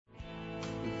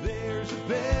a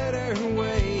better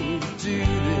way to do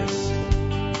this.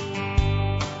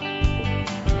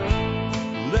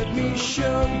 Let me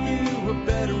show you a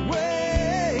better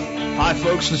way. Hi,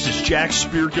 folks. This is Jack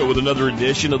Spirko with another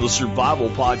edition of the Survival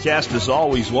Podcast. As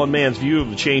always, one man's view of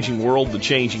the changing world, the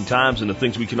changing times, and the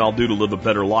things we can all do to live a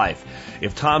better life,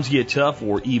 if times get tough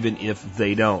or even if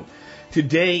they don't.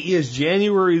 Today is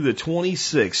January the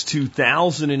 26th,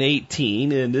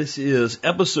 2018, and this is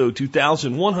episode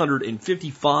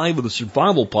 2155 of the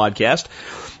Survival Podcast.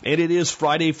 And it is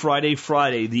Friday,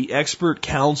 the Expert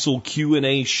Council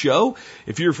Q&A show.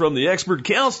 If you're from the Expert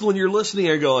Council and you're listening,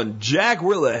 you're going, Jack,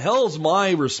 where the hell's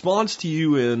my response to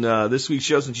you in this week's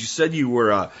show since you said you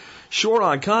were short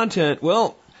on content?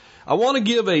 Well, I want to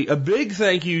give a big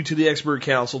thank you to the Expert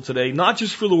Council today, not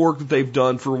just for the work that they've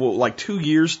done for like 2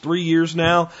 years, 3 years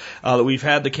now, that we've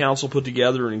had the council put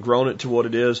together and grown it to what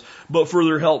it is, but for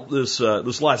their help this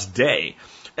last day.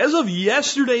 As of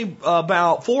yesterday,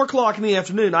 about 4 o'clock in the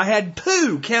afternoon, I had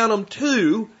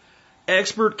two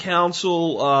Expert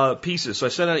Council pieces. So I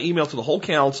sent out an email to the whole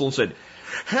council and said,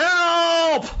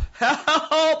 help!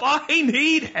 Help! I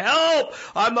need help!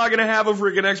 I'm not going to have a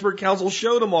freaking Expert Council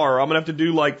show tomorrow. I'm going to have to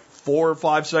do like 4 or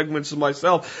 5 segments of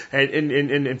myself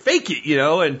and fake it, you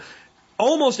know. And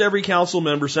almost every council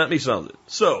member sent me something.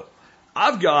 So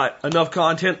I've got enough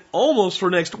content almost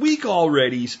for next week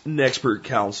already's Expert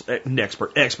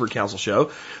Council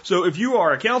show. So if you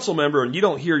are a council member and you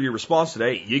don't hear your response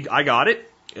today, I got it.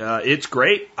 It's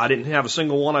great. I didn't have a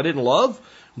single one I didn't love.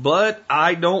 But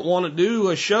I don't want to do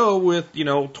a show with,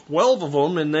 12 of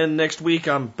them, and then next week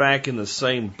I'm back in the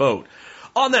same boat.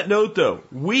 On that note, though,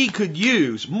 we could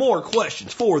use more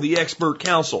questions for the Expert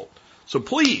Council. So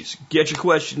please get your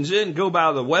questions in. Go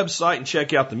by the website and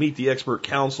check out the Meet the Expert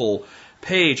Council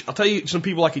page. I'll tell you some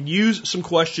people I could use some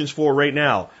questions for right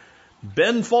now.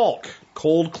 Ben Falk,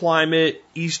 cold climate,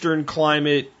 eastern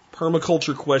climate,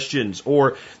 permaculture questions,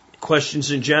 or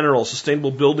questions in general,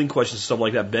 sustainable building questions, stuff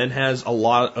like that. Ben has a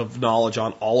lot of knowledge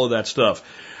on all of that stuff.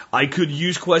 I could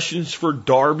use questions for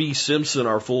Darby Simpson,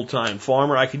 our full-time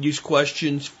farmer. I could use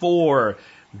questions for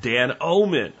Dan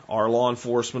Oman, our law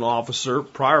enforcement officer,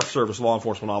 prior service law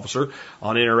enforcement officer,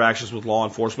 on interactions with law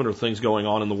enforcement or things going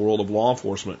on in the world of law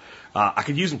enforcement. I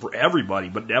could use them for everybody,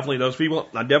 but definitely those people.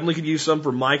 I definitely could use some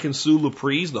for Mike and Sue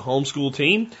Laprise, the homeschool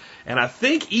team. And I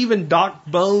think even Doc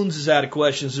Bones is out of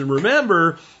questions. And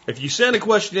remember, if you send a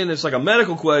question in, it's like a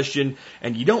medical question,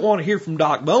 and you don't want to hear from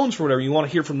Doc Bones for whatever, you want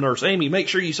to hear from Nurse Amy, make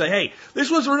sure you say, hey,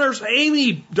 this was for Nurse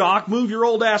Amy, Doc. Move your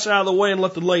old ass out of the way and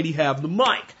let the lady have the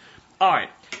mic. All right.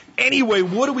 Anyway,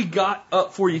 what do we got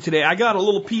up for you today? I got a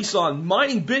little piece on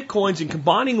mining bitcoins and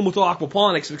combining them with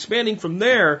aquaponics and expanding from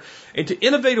there into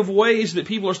innovative ways that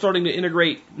people are starting to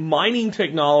integrate mining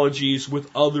technologies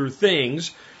with other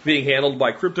things, being handled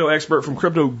by crypto expert from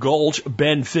Crypto Gulch,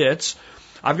 Ben Fitz.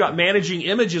 I've got managing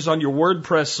images on your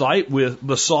WordPress site with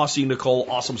the saucy Nicole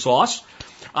Awesome Sauce.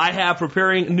 I have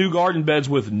preparing new garden beds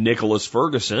with Nicholas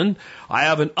Ferguson. I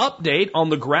have an update on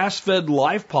the Grass-Fed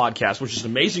Life podcast, which is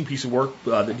an amazing piece of work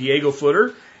that Diego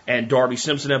Footer and Darby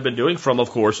Simpson have been doing from, of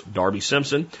course, Darby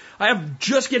Simpson. I have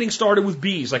just getting started with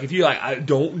bees. Like if you, I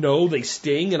don't know, they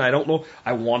sting, and I don't know,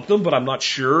 I want them, but I'm not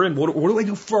sure. And what do I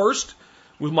do first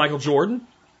with Michael Jordan?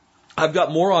 I've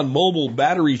got more on mobile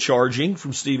battery charging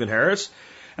from Stephen Harris.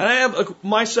 And I have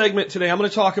my segment today. I'm going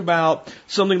to talk about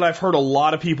something that I've heard a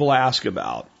lot of people ask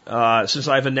about since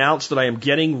I've announced that I am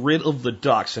getting rid of the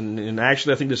ducks. And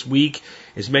actually, I think this week,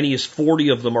 as many as 40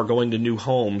 of them are going to new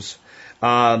homes.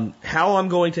 How I'm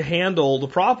going to handle the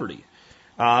property.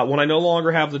 When I no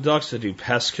longer have the ducks to do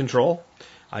pest control,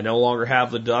 I no longer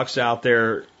have the ducks out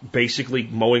there basically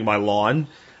mowing my lawn,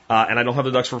 and I don't have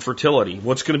the ducks for fertility.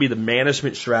 What's going to be the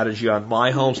management strategy on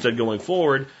my homestead going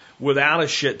forward without a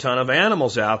shit ton of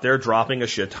animals out there dropping a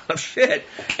shit ton of shit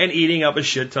and eating up a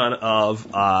shit ton of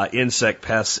insect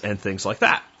pests and things like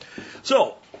that?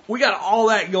 So we got all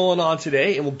that going on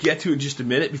today, and we'll get to it in just a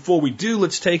minute. Before we do,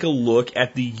 let's take a look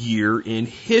at the year in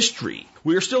history.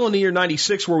 We are still in the year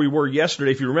 96 where we were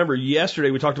yesterday. If you remember,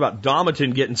 yesterday we talked about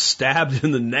Domiton getting stabbed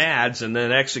in the nads and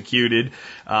then executed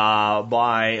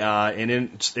by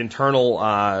an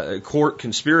internal court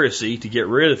conspiracy to get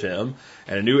rid of him,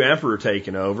 and a new emperor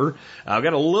taking over. I've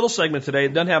got a little segment today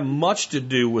that doesn't have much to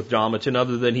do with Domiton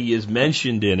other than he is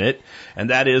mentioned in it, and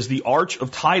that is the Arch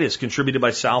of Titus, contributed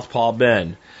by Southpaw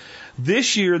Ben.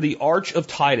 This year, the Arch of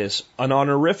Titus, an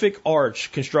honorific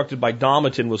arch constructed by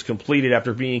Domiton, was completed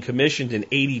after being commissioned in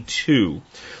 82.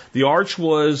 The arch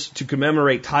was to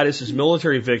commemorate Titus's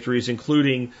military victories,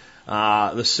 including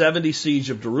the 70 siege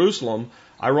of Jerusalem.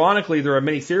 Ironically, there are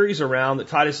many theories around that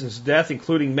Titus's death,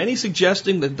 including many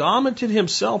suggesting that Domiton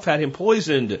himself had him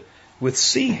poisoned, with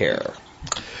sea hair.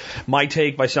 My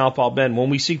take by Southpaw Ben. When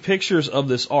we see pictures of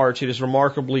this arch, it is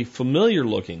remarkably familiar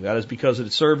looking. That is because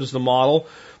it served as the model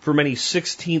for many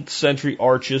 16th century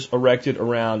arches erected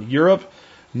around Europe.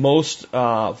 Foremost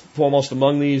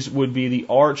among these would be the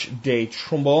Arch des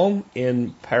Trombones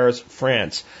in Paris,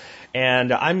 France.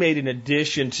 And I made an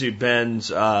addition to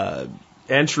Ben's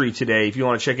entry today, if you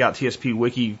want to check out TSP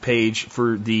Wiki page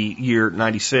for the year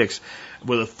 96,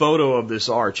 with a photo of this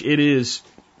arch. It is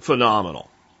phenomenal.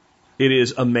 It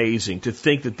is amazing to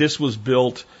think that this was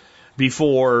built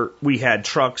before we had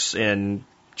trucks and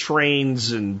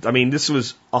trains. And I mean, this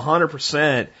was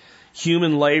 100%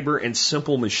 human labor and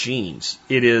simple machines.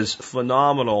 It is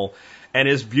phenomenal. And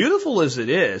as beautiful as it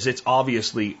is, it's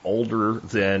obviously older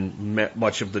than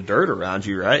much of the dirt around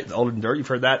you, right? Older than dirt, you've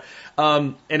heard that.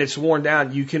 And it's worn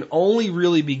down. You can only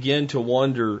really begin to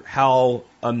wonder how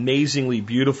amazingly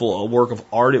beautiful a work of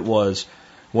art it was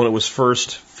when it was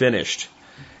first finished.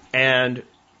 And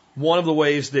one of the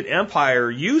ways that Empire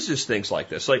uses things like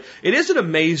this, like, it is an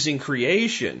amazing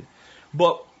creation,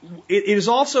 but it is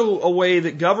also a way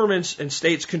that governments and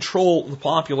states control the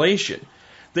population.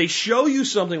 They show you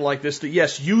something like this that,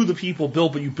 yes, you, the people,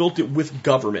 built, but you built it with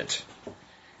government.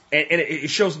 And it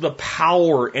shows the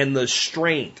power and the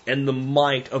strength and the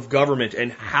might of government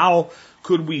and how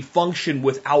could we function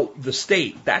without the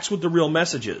state. That's what the real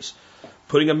message is.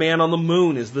 Putting a man on the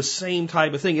moon is the same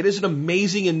type of thing. It is an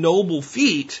amazing and noble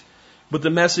feat, but the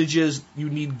message is you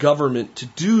need government to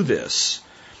do this.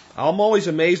 I'm always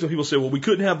amazed when people say, well, we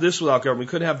couldn't have this without government. We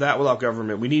couldn't have that without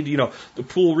government. We need, to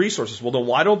pool resources. Well, then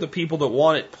why don't the people that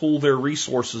want it pool their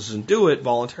resources and do it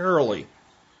voluntarily?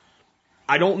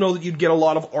 I don't know that you'd get a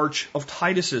lot of Arch of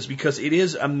Tituses because it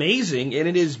is amazing and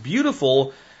it is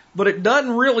beautiful, but it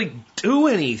doesn't really do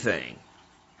anything.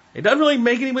 It doesn't really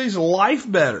make anybody's life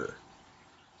better.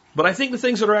 But I think the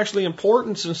things that are actually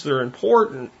important, since they're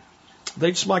important,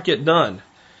 they just might get done.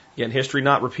 Again, history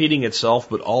not repeating itself,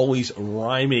 but always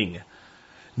rhyming.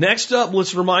 Next up,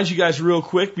 let's remind you guys real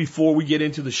quick before we get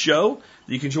into the show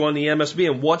that you can join the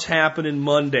MSB and what's happening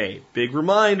Monday. Big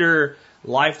reminder,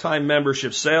 lifetime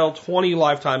membership sale. 20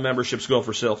 lifetime memberships go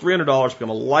for sale. $300, become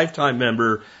a lifetime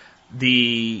member.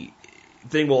 The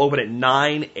thing will open at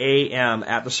 9 a.m.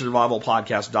 at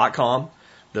thesurvivalpodcast.com.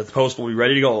 The post will be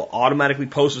ready to go. It'll automatically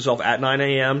post itself at 9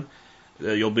 a.m.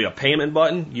 You'll be a payment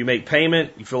button. You make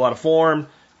payment. You fill out a form.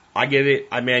 I get it.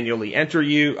 I manually enter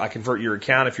you. I convert your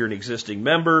account if you're an existing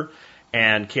member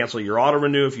and cancel your auto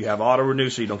renew if you have auto renew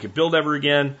so you don't get billed ever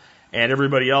again. And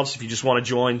everybody else, if you just want to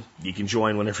join, you can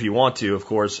join whenever you want to, of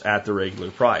course, at the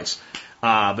regular price.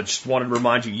 But just wanted to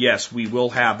remind you, yes, we will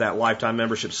have that lifetime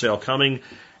membership sale coming.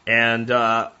 And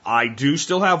I do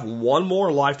still have one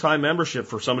more lifetime membership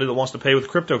for somebody that wants to pay with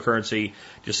cryptocurrency.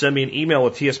 Just send me an email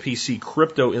with TSPC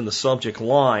crypto in the subject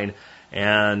line.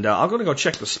 And I'm going to go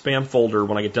check the spam folder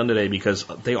when I get done today because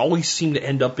they always seem to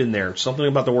end up in there. Something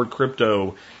about the word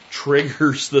crypto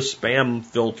triggers the spam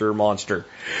filter monster.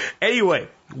 Anyway,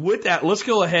 with that, let's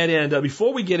go ahead and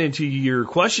before we get into your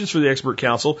questions for the expert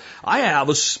council, I have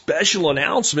a special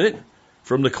announcement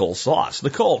from Nicole Sauce.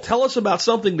 Nicole, tell us about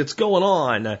something that's going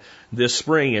on this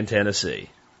spring in Tennessee.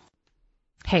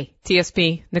 Hey,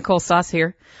 TSP, Nicole Sauce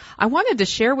here. I wanted to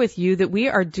share with you that we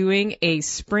are doing a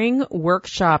spring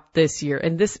workshop this year.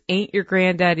 And this ain't your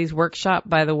granddaddy's workshop,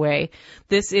 by the way.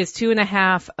 This is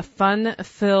 2.5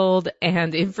 fun-filled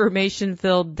and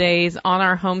information-filled days on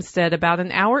our homestead about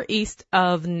an hour east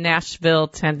of Nashville,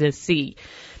 Tennessee.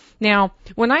 Now,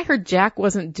 when I heard Jack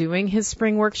wasn't doing his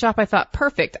spring workshop, I thought,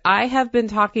 perfect. I have been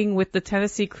talking with the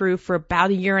Tennessee crew for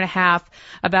about 1.5 years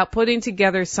about putting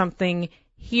together something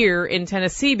here in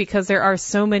Tennessee because there are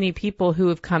so many people who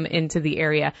have come into the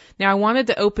area. Now, I wanted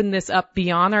to open this up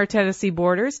beyond our Tennessee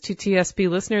borders to TSP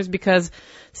listeners because,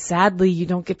 sadly, you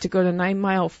don't get to go to 9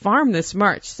 Mile Farm this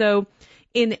March. So,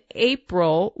 in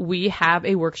April, we have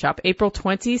a workshop, April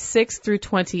 26th through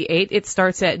 28th. It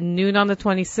starts at noon on the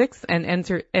 26th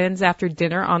and ends after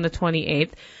dinner on the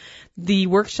 28th. The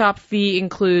workshop fee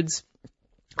includes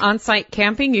on-site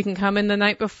camping. You can come in the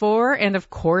night before. And, of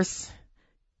course,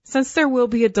 since there will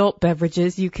be adult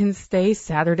beverages, you can stay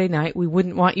Saturday night. We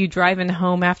wouldn't want you driving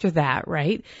home after that,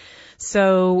 right?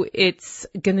 So it's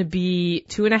going to be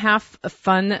 2.5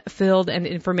 fun-filled and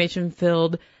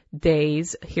information-filled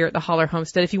days here at the Holler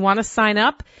Homestead. If you want to sign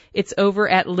up, it's over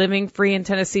at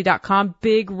livingfreeintennessee.com.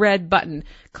 Big red button.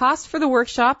 Cost for the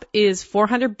workshop is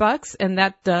 $400, and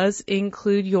that does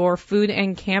include your food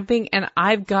and camping. And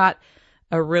I've got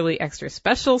a really extra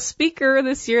special speaker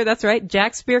this year. That's right.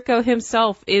 Jack Spirko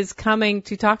himself is coming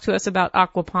to talk to us about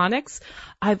aquaponics.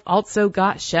 I've also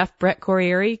got Chef Brett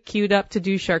Corriere queued up to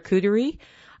do charcuterie.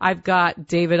 I've got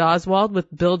David Oswald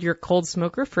with Build Your Cold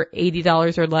Smoker for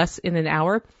 $80 or less in an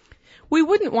hour. We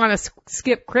wouldn't want to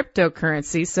skip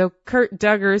cryptocurrency, so Kurt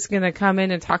Duggar's going to come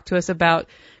in and talk to us about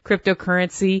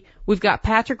cryptocurrency. We've got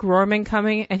Patrick Rohrman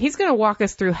coming, and he's going to walk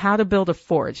us through how to build a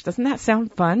forge. Doesn't that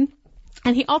sound fun?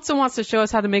 And he also wants to show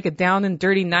us how to make a down and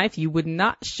dirty knife you would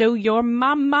not show your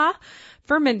mama.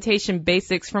 Fermentation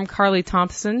Basics from Carly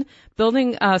Thompson.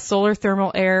 Building solar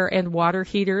thermal air and water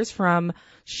heaters from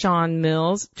Sean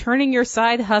Mills. Turning your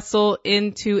side hustle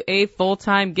into a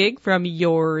full-time gig from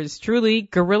yours truly.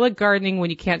 Guerrilla gardening when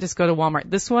you can't just go to Walmart.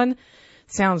 This one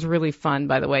sounds really fun,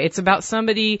 by the way. It's about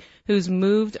somebody who's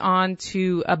moved on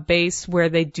to a base where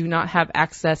they do not have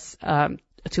access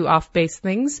to off-base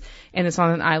things, and it's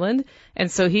on an island. And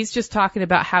so he's just talking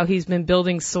about how he's been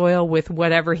building soil with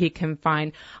whatever he can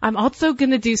find. I'm also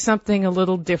going to do something a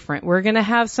little different. We're going to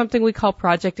have something we call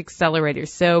Project Accelerators.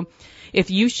 So if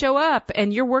you show up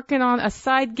and you're working on a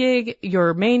side gig,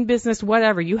 your main business,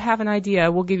 whatever, you have an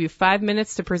idea, we'll give you 5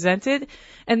 minutes to present it,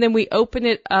 and then we open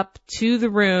it up to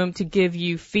the room to give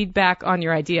you feedback on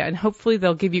your idea, and hopefully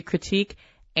they'll give you critique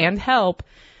and help.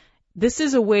 This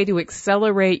is a way to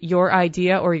accelerate your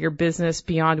idea or your business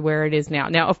beyond where it is now.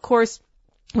 Now, of course,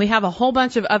 we have a whole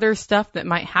bunch of other stuff that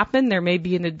might happen. There may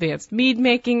be an advanced mead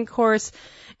making course,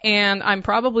 and I'm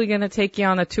probably going to take you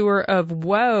on a tour of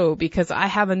woe, because I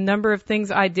have a number of things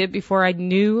I did before I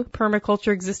knew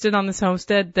permaculture existed on this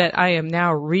homestead that I am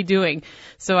now redoing.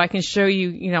 So I can show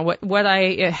you,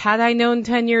 had I known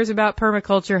 10 years about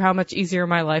permaculture, how much easier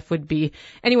my life would be.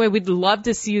 Anyway, we'd love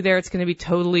to see you there. It's going to be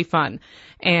totally fun.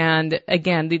 And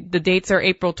again, the dates are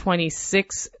April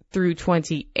 26th through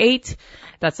 28th.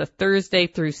 That's a Thursday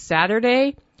through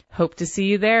Saturday. Hope to see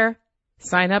you there.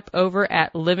 Sign up over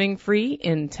at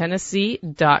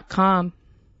livingfreeintennessee.com.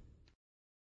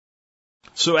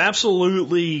 So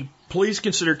absolutely, please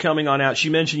consider coming on out. She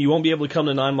mentioned you won't be able to come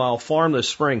to 9 Mile Farm this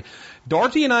spring.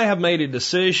 Dorothy and I have made a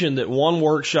decision that one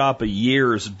workshop a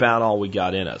year is about all we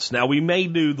got in us. Now, we may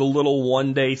do the little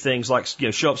one-day things like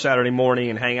show up Saturday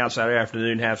morning and hang out Saturday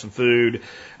afternoon, have some food.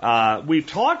 We've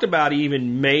talked about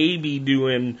even maybe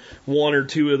doing 1 or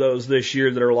 2 of those this year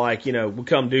that are like, we'll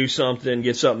come do something,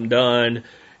 get something done,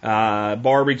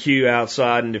 barbecue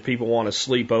outside, and if people want to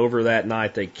sleep over that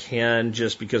night, they can,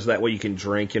 just because that way you can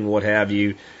drink and what have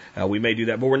you. We may do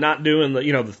that, but we're not doing the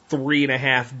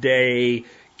 3.5 day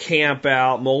camp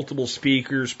out, multiple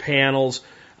speakers, panels,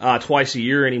 twice a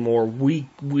year anymore. We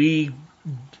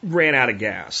ran out of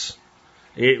gas.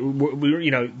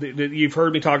 You've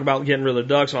heard me talk about getting rid of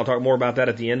the ducks, and I'll talk more about that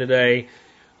at the end of the day.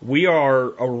 We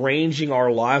are arranging our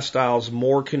lifestyles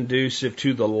more conducive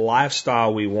to the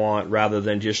lifestyle we want rather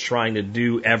than just trying to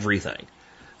do everything.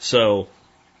 So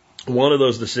one of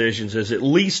those decisions is at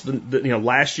least,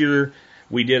 last year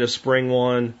we did a spring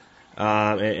one,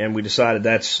 and we decided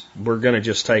we're going to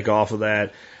just take off of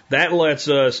that. That lets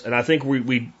us, and I think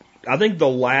I think the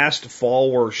last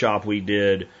fall workshop we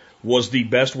did was the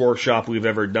best workshop we've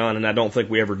ever done, and I don't think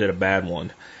we ever did a bad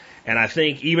one. And I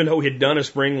think even though we had done a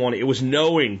spring one, it was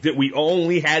knowing that we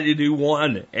only had to do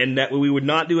one and that we would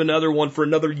not do another one for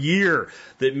another year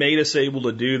that made us able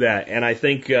to do that. And I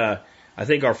think our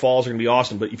falls are going to be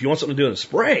awesome. But if you want something to do in the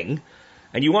spring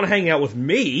and you want to hang out with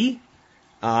me,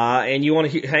 and you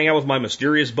want to hang out with my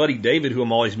mysterious buddy David, who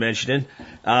I'm always mentioning,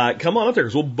 come on up there,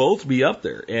 because we'll both be up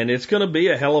there. And it's going to be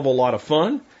a hell of a lot of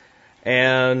fun.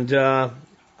 And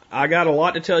I got a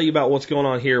lot to tell you about what's going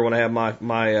on here when I have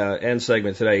my end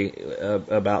segment today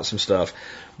about some stuff.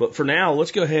 But for now,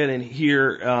 let's go ahead and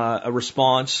hear a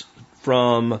response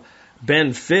from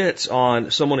Ben Fitz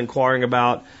on someone inquiring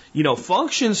about,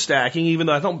 function stacking, even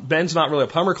though I think Ben's not really a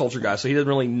permaculture guy, so he doesn't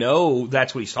really know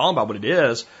that's what he's talking about, but it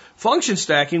is. Function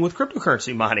stacking with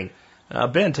cryptocurrency mining.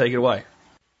 Ben, take it away.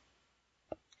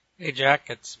 Hey, Jack,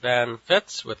 it's Ben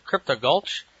Fitz with Crypto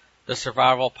Gulch, the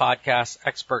Survival Podcast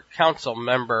Expert Council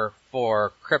member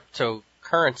for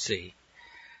cryptocurrency.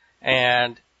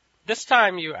 And this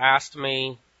time you asked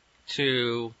me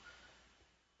to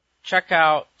check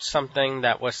out something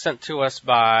that was sent to us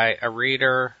by a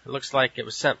reader. It looks like it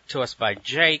was sent to us by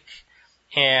Jake.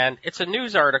 And it's a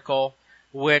news article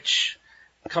which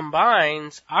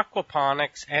combines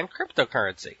aquaponics and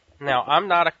cryptocurrency. Now, I'm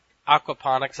not an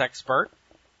aquaponics expert,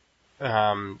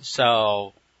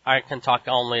 so I can talk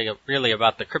only really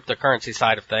about the cryptocurrency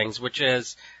side of things, which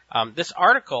is this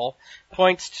article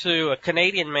points to a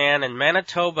Canadian man in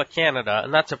Manitoba, Canada,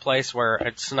 and that's a place where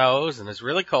it snows and is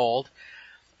really cold,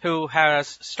 who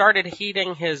has started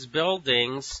heating his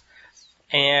buildings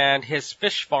and his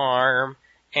fish farm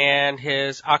and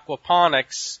his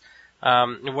aquaponics,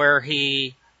 where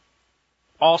he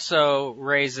also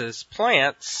raises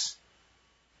plants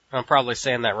I'm probably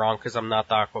saying that wrong because I'm not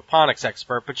the aquaponics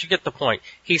expert, but you get the point.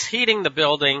 He's heating the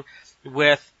building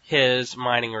with his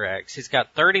mining rigs. He's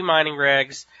got 30 mining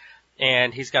rigs,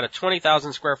 and he's got a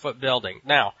 20,000 square foot building.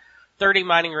 Now, 30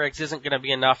 mining rigs isn't going to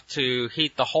be enough to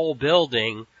heat the whole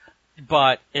building,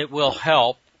 but it will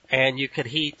help, and you could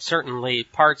heat certainly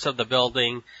parts of the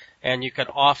building, and you could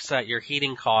offset your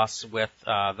heating costs with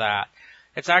that.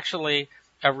 It's actually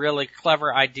a really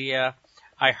clever idea.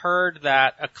 I heard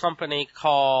that a company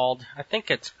called, I think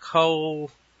it's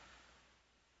Comino,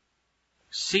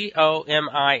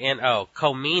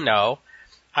 Comino.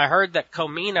 I heard that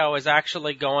Comino is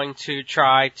actually going to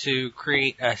try to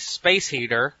create a space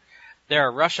heater. They're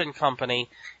a Russian company,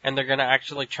 and they're going to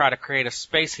actually try to create a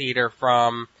space heater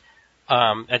from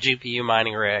a GPU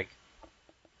mining rig.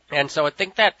 And so I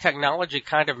think that technology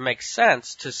kind of makes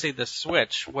sense to see the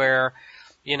switch where,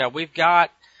 we've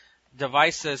got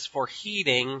devices for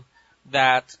heating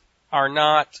that are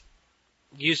not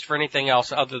used for anything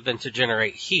else other than to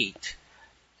generate heat.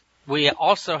 We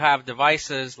also have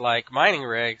devices like mining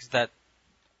rigs that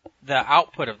the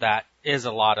output of that is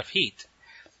a lot of heat.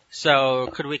 So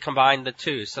could we combine the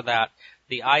two so that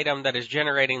the item that is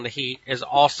generating the heat is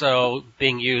also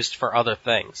being used for other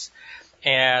things?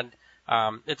 And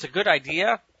it's a good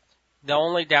idea. The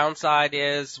only downside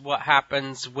is what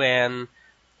happens when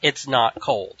it's not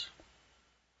cold.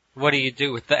 What do you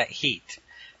do with that heat?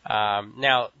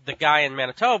 Now, the guy in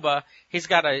Manitoba, he's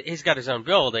got his own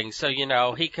building, so,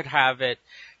 he could have it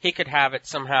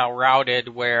somehow routed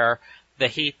where the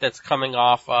heat that's coming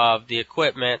off of the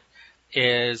equipment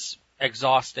is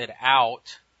exhausted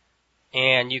out,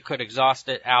 and you could exhaust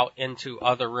it out into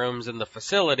other rooms in the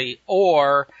facility,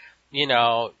 or,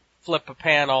 flip a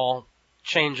panel,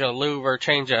 change a louver,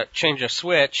 change a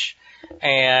switch,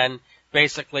 and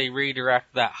basically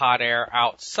redirect that hot air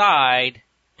outside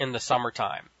in the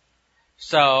summertime.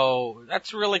 So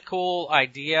that's a really cool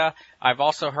idea. I've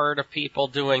also heard of people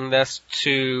doing this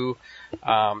to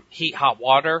heat hot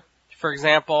water, for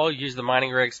example, use the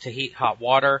mining rigs to heat hot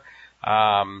water.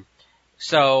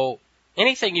 So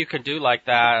anything you can do like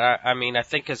that, I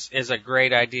think is a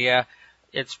great idea.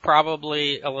 It's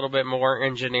probably a little bit more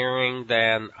engineering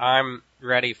than I'm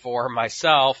ready for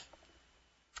myself.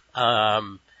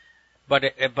 But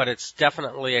it's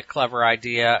definitely a clever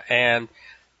idea, and,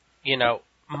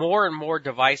 more and more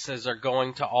devices are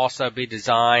going to also be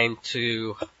designed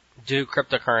to do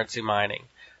cryptocurrency mining.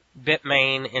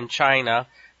 Bitmain in China,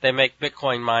 they make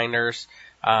Bitcoin miners.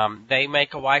 They make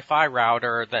a Wi-Fi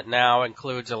router that now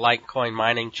includes a Litecoin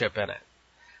mining chip in it.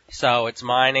 So it's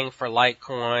mining for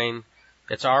Litecoin.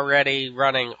 It's already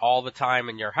running all the time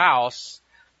in your house.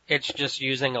 It's just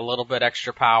using a little bit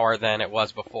extra power than it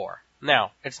was before.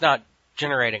 Now, it's not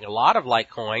generating a lot of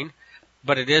Litecoin,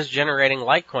 but it is generating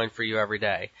Litecoin for you every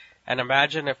day. And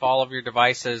imagine if all of your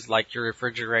devices, like your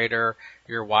refrigerator,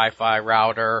 your Wi-Fi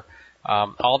router,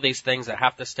 all these things that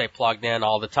have to stay plugged in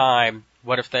all the time,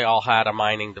 what if they all had a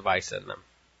mining device in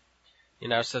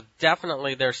them? So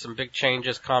definitely there's some big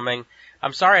changes coming.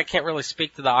 I'm sorry I can't really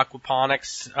speak to the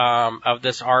aquaponics of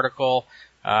this article.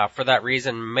 For that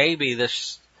reason, maybe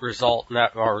this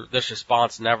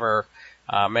response never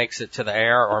makes it to the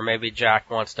air, or maybe Jack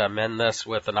wants to amend this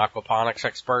with an aquaponics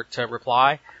expert to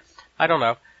reply. I don't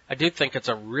know. I do think it's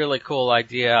a really cool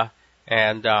idea,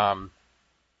 and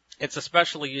it's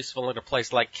especially useful in a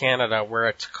place like Canada where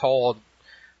it's cold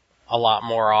a lot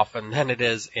more often than it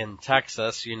is in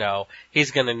Texas.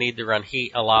 He's going to need to run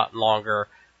heat a lot longer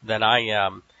than I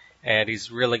am, and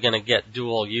he's really going to get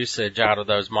dual usage out of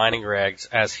those mining rigs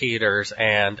as heaters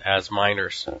and as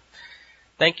miners.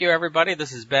 Thank you, everybody.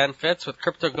 This is Ben Fitz with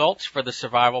Crypto Gulch for the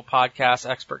Survival Podcast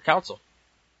Expert Council.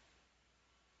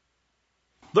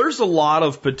 There's a lot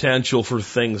of potential for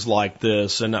things like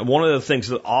this, and one of the things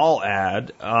that I'll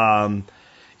add,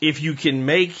 if you can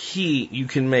make heat, you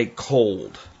can make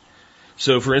cold.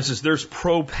 So, for instance, there's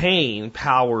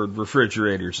propane-powered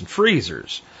refrigerators and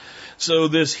freezers. So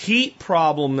this heat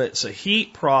problem, that's a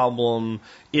heat problem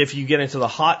if you get into the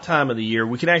hot time of the year,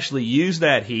 we can actually use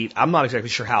that heat. I'm not exactly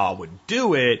sure how I would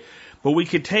do it, but we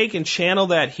could take and channel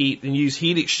that heat and use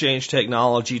heat exchange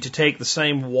technology to take the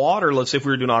same water, let's say if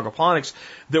we were doing aquaponics,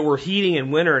 that we're heating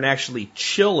in winter and actually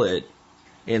chill it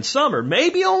in summer.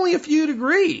 Maybe only a few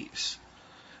degrees.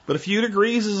 But a few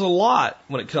degrees is a lot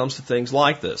when it comes to things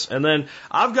like this. And then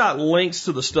I've got links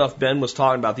to the stuff Ben was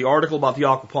talking about, the article about the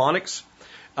aquaponics,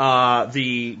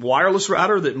 the wireless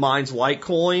router that mines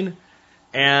Litecoin,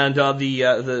 and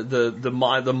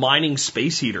the mining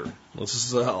space heater. This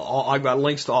is I've got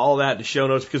links to all of that in the show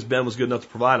notes because Ben was good enough to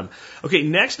provide them. Okay,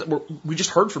 next we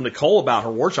just heard from Nicole about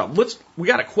her workshop. We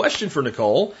got a question for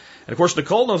Nicole, And of course,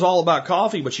 Nicole knows all about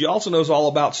coffee, but she also knows all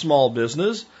about small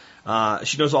business.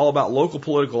 She knows all about local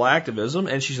political activism,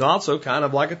 and she's also kind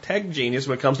of like a tech genius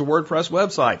when it comes to WordPress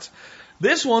websites.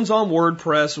 This one's on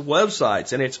WordPress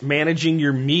websites, and it's managing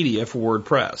your media for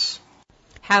WordPress.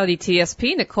 Howdy,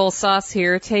 TSP. Nicole Sauce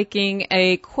here, taking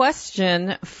a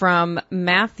question from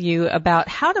Matthew about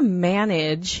how to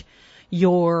manage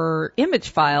your image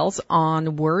files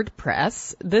on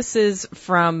WordPress. This is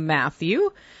from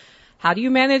Matthew. How do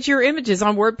you manage your images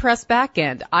on WordPress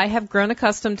backend? I have grown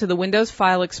accustomed to the Windows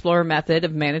File Explorer method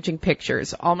of managing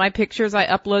pictures. All my pictures I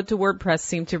upload to WordPress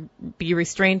seem to be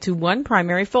restrained to one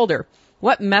primary folder.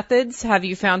 What methods have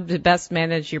you found to best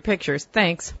manage your pictures?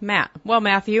 Thanks, Matt. Well,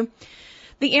 Matthew,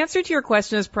 the answer to your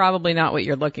question is probably not what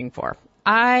you're looking for.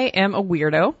 I am a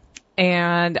weirdo,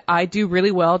 and I do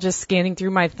really well just scanning through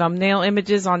my thumbnail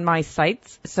images on my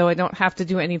sites, so I don't have to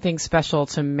do anything special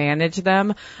to manage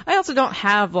them. I also don't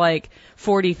have like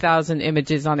 40,000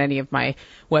 images on any of my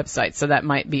websites, so that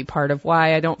might be part of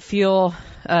why I don't feel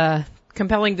a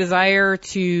compelling desire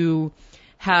to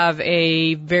have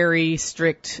a very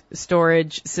strict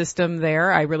storage system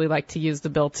there. I really like to use the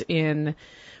built-in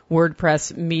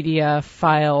WordPress media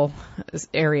file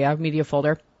area, media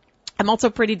folder. I'm also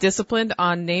pretty disciplined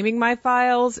on naming my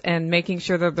files and making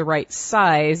sure they're the right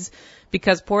size,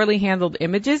 because poorly handled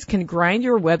images can grind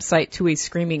your website to a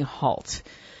screaming halt.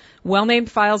 Well-named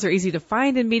files are easy to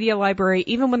find in Media Library,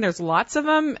 even when there's lots of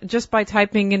them, just by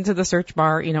typing into the search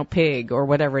bar, pig or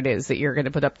whatever it is that you're going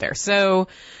to put up there. So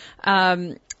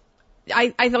I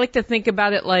like to think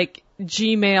about it like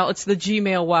Gmail. It's the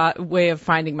Gmail way of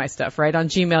finding my stuff, right? On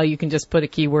Gmail, you can just put a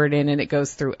keyword in and it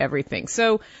goes through everything.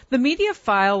 So the media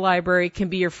file library can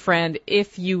be your friend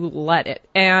if you let it.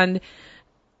 And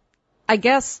I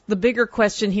guess the bigger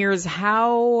question here is,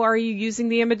 how are you using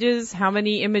the images? How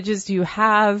many images do you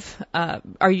have?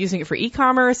 Are you using it for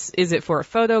e-commerce? Is it for a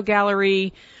photo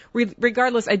gallery?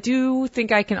 Regardless, I do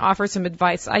think I can offer some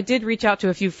advice. I did reach out to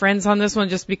a few friends on this one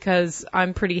just because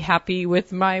I'm pretty happy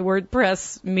with my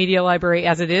WordPress media library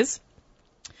as it is.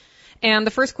 And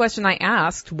the first question I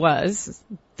asked was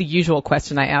the usual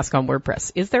question I ask on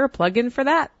WordPress. Is there a plugin for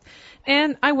that?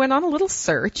 And I went on a little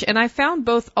search, and I found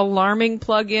both alarming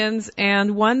plugins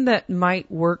and one that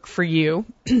might work for you.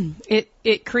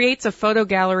 It creates a photo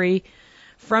gallery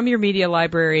from your media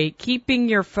library, keeping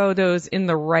your photos in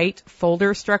the right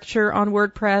folder structure on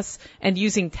WordPress and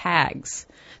using tags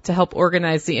to help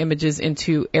organize the images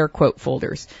into air quote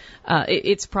folders.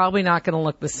 It's probably not going to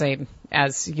look the same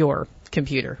as your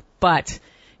computer, but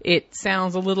it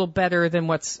sounds a little better than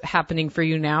what's happening for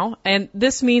you now. And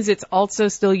this means it's also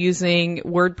still using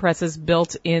WordPress's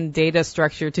built-in data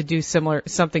structure to do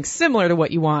something similar to what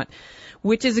you want,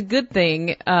 which is a good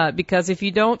thing, because if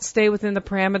you don't stay within the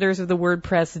parameters of the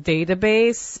WordPress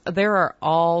database, there are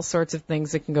all sorts of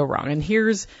things that can go wrong. And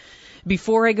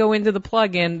before I go into the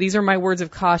plugin, these are my words of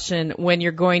caution when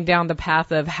you're going down the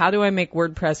path of how do I make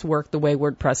WordPress work the way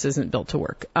WordPress isn't built to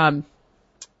work.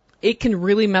 It can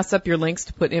really mess up your links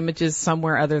to put images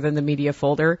somewhere other than the media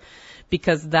folder,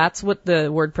 because that's what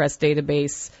the WordPress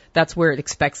database, that's where it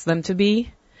expects them to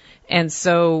be. And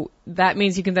so that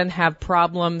means you can then have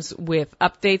problems with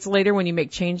updates later when you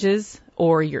make changes,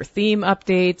 or your theme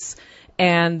updates,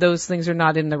 and those things are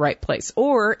not in the right place.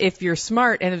 Or if you're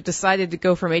smart and have decided to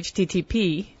go from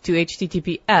HTTP to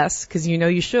HTTPS, because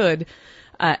you should,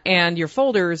 and your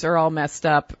folders are all messed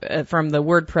up from the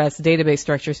WordPress database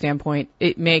structure standpoint,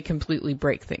 it may completely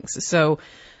break things. So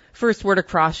first word of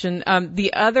caution.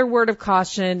 The other word of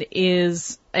caution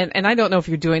is, and I don't know if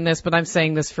you're doing this, but I'm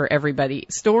saying this for everybody,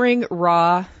 storing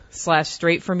raw /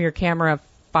 straight from your camera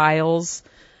files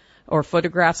or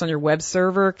photographs on your web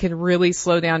server can really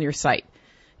slow down your site,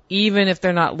 even if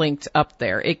they're not linked up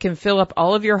there. It can fill up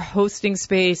all of your hosting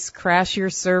space, crash your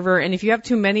server, and if you have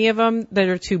too many of them that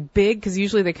are too big, because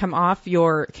usually they come off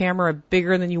your camera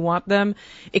bigger than you want them,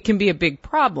 it can be a big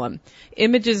problem.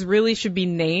 Images really should be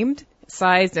named,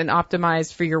 sized, and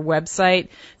optimized for your website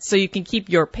so you can keep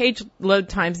your page load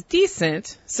times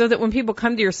decent so that when people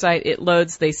come to your site, it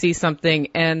loads, they see something,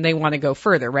 and they want to go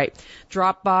further, right?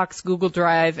 Dropbox, Google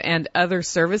Drive, and other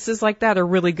services like that are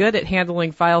really good at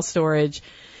handling file storage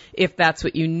if that's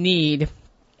what you need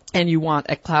and you want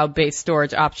a cloud-based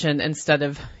storage option instead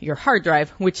of your hard drive,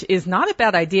 which is not a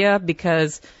bad idea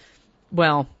because,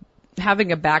 well,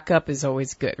 having a backup is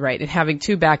always good, right? And having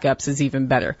 2 backups is even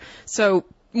better. So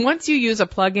once you use a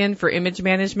plugin for image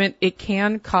management, it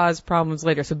can cause problems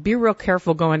later. So be real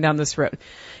careful going down this road.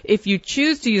 If you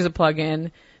choose to use a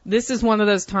plugin, this is one of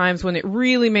those times when it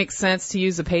really makes sense to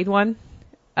use a paid one.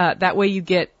 That way you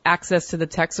get access to the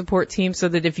tech support team so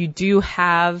that if you do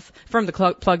have, from the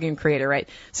plugin creator, right?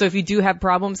 So if you do have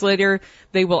problems later,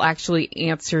 they will actually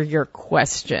answer your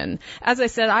question. As I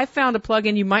said, I found a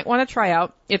plugin you might want to try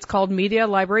out. It's called Media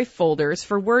Library Folders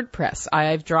for WordPress.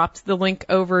 I've dropped the link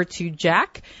over to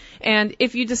Jack. And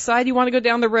if you decide you want to go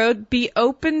down the road, be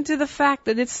open to the fact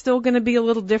that it's still going to be a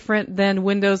little different than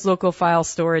Windows local file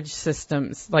storage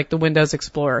systems like the Windows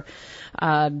Explorer.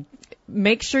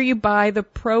 Make sure you buy the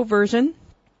Pro version.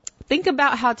 Think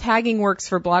about how tagging works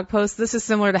for blog posts. This is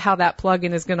similar to how that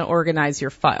plugin is going to organize your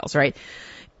files, right?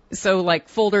 So like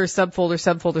folder, subfolder,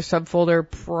 subfolder, subfolder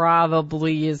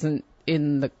probably isn't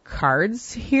in the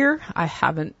cards here. I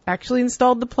haven't actually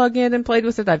installed the plugin and played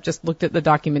with it. I've just looked at the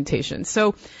documentation.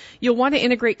 So you'll want to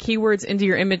integrate keywords into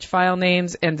your image file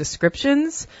names and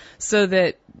descriptions so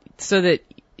that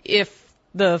if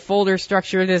the folder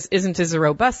structure isn't as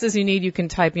robust as you need, you can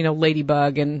type,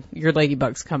 ladybug and your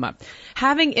ladybugs come up.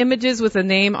 Having images with a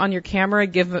name on your camera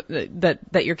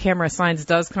that your camera assigns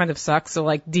does kind of suck. So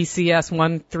like DCS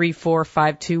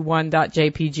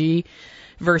 134521.jpg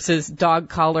versus dog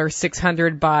collar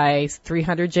 600 by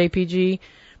 300 JPG.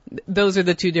 Those are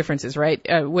the two differences, right?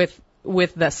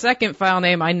 With the second file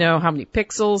name, I know how many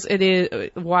pixels it is,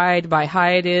 wide by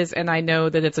high it is, and I know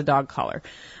that it's a dog collar.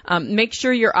 Make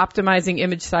sure you're optimizing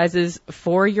image sizes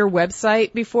for your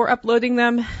website before uploading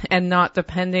them and not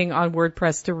depending on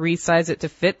WordPress to resize it to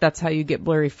fit. That's how you get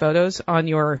blurry photos on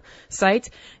your site.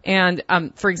 And,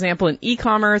 for example, in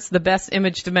e-commerce, the best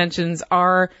image dimensions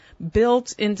are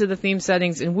built into the theme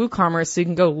settings in WooCommerce so you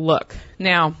can go look.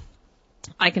 Now,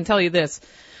 I can tell you this.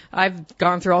 I've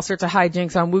gone through all sorts of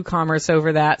hijinks on WooCommerce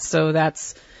over that, so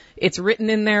it's written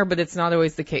in there, but it's not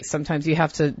always the case. Sometimes you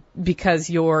have to, because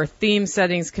your theme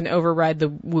settings can override the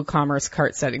WooCommerce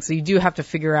cart settings. So you do have to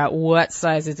figure out what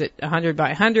size. Is it 100 by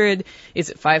 100? Is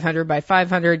it 500 by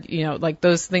 500?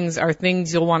 Those things are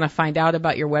things you'll want to find out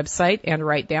about your website and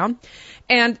write down.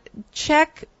 And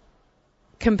check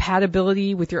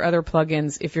compatibility with your other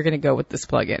plugins if you're going to go with this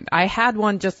plugin. I had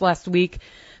one just last week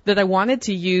that I wanted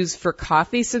to use for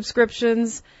coffee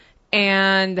subscriptions,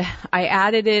 and I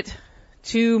added it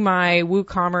to my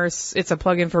WooCommerce. It's a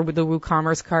plugin for the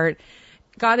WooCommerce cart.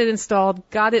 Got it installed,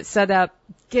 got it set up,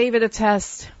 gave it a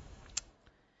test,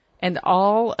 and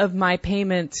all of my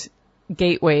payment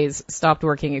gateways stopped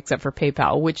working except for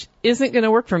PayPal, which isn't going to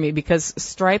work for me because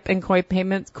Stripe and coin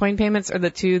payments are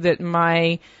the two that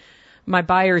my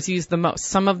buyers use the most.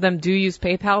 Some of them do use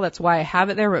PayPal. That's why I have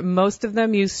it there, but most of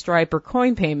them use Stripe or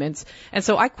coin payments. And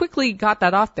so I quickly got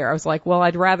that off there. I was like, well,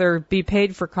 I'd rather be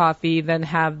paid for coffee than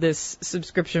have this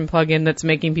subscription plugin that's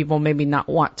making people maybe not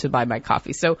want to buy my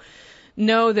coffee. So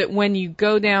know that when you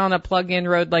go down a plugin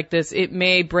road like this, it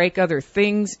may break other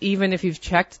things, even if you've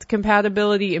checked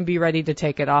compatibility, and be ready to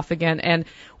take it off again. And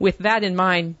with that in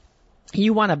mind,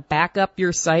 you want to back up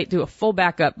your site, do a full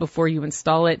backup before you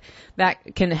install it.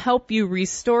 That can help you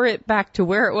restore it back to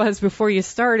where it was before you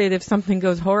started if something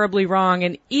goes horribly wrong.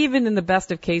 And even in the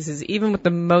best of cases, even with the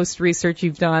most research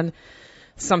you've done,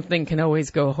 something can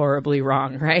always go horribly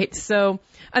wrong, right? So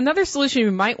another solution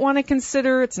you might want to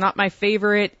consider, it's not my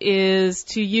favorite, is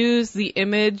to use the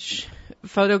image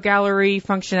photo gallery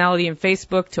functionality in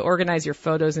Facebook to organize your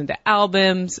photos into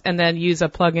albums and then use a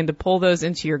plugin to pull those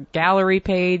into your gallery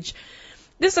page.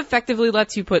 This effectively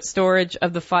lets you put storage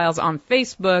of the files on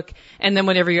Facebook, and then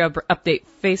whenever you update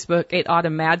Facebook, it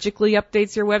automatically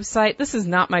updates your website. This is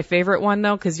not my favorite one,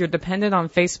 though, because you're dependent on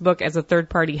Facebook as a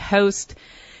third-party host,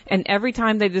 and every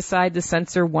time they decide to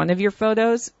censor one of your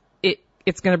photos,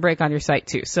 it's going to break on your site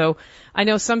too. So I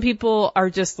know some people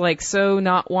are just so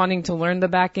not wanting to learn the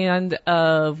back end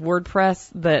of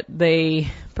WordPress that they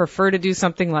prefer to do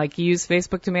something like use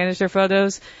Facebook to manage their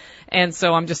photos. And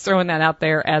so I'm just throwing that out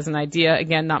there as an idea.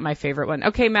 Again, not my favorite one.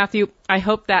 Okay, Matthew, I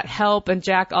hope that helped. And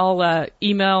Jack, I'll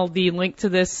email the link to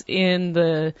this in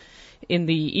the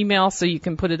email so you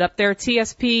can put it up there.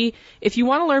 TSP, if you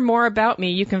want to learn more about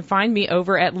me, you can find me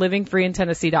over at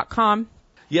livingfreeintennessee.com.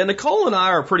 Yeah, Nicole and I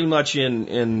are pretty much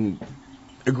in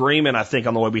agreement, I think,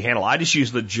 on the way we handle it. I just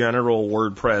use the general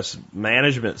WordPress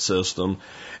management system.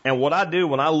 And what I do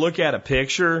when I look at a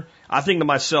picture, I think to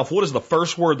myself, what is the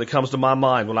first word that comes to my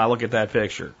mind when I look at that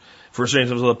picture? For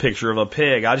instance, a picture of a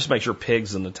pig, I just make sure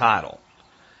pig's in the title.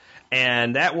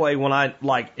 And that way, when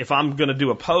if I'm going to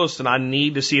do a post and I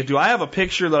need to see do I have a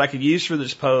picture that I could use for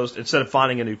this post, instead of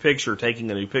finding a new picture, taking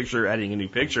a new picture, adding a new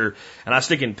picture, and I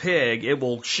stick in pig, it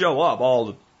will show up all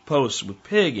the posts with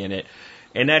pig in it.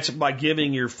 And that's by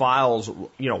giving your files,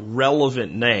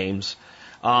 relevant names.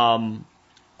 On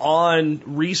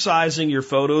resizing your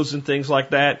photos and things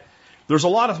like that, There's a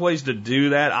lot of ways to do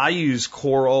that. I use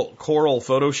Coral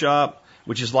Photoshop,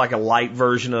 which is like a light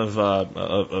version of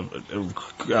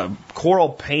Coral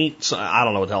Paint. I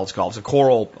don't know what the hell it's called. It's a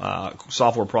Coral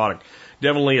software product.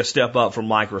 Definitely a step up from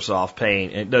Microsoft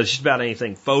Paint. It does just about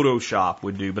anything Photoshop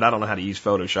would do, but I don't know how to use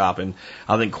Photoshop, and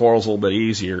I think Coral's a little bit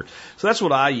easier. So that's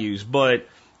what I use. But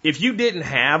if you didn't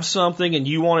have something and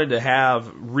you wanted to have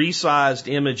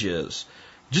resized images,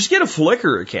 just get a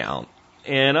Flickr account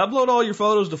and upload all your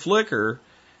photos to Flickr,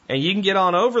 and you can get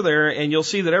on over there and you'll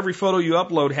see that every photo you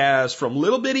upload has from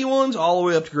little bitty ones all the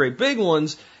way up to great big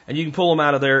ones, and you can pull them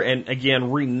out of there and, again,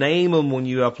 rename them when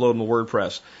you upload them to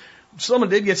WordPress. Someone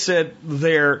did get said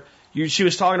there, she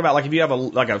was talking about, like, if you have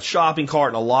a shopping cart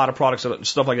and a lot of products and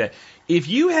stuff like that. If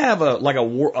you have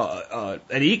an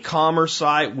e-commerce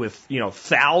site with,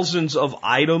 thousands of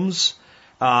items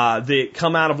that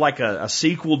come out of like a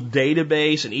SQL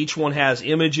database, and each one has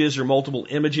images or multiple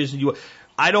images, and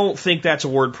I don't think that's a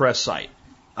WordPress site.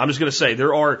 I'm just going to say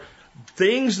there are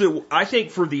things that I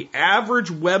think for the average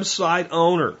website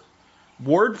owner,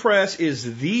 WordPress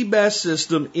is the best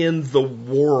system in the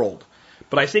world.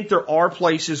 But I think there are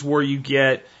places where you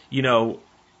get,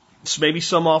 maybe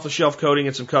some off-the-shelf coding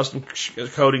and some custom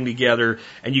coding together,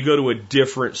 and you go to a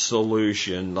different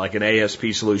solution, like an ASP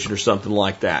solution or something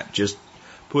like that. Just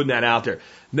putting that out there.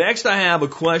 Next, I have a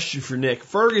question for Nick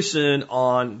Ferguson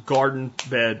on garden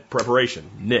bed preparation.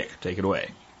 Nick, take it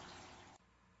away.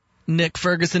 Nick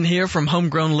Ferguson here from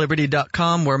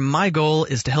homegrownliberty.com, where my goal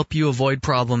is to help you avoid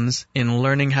problems in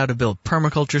learning how to build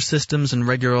permaculture systems and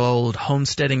regular old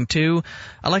homesteading too.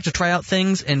 I like to try out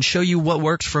things and show you what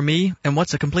works for me and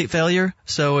what's a complete failure.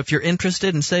 So if you're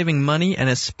interested in saving money and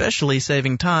especially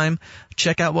saving time,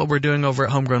 check out what we're doing over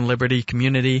at Homegrown Liberty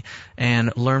Community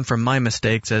and learn from my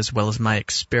mistakes as well as my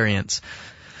experience.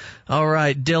 All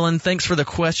right, Dylan, thanks for the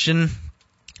question.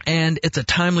 And it's a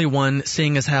timely one,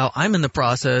 seeing as how I'm in the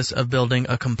process of building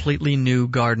a completely new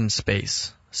garden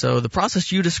space. So the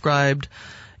process you described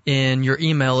in your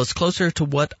email is closer to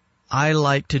what I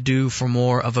like to do for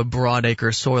more of a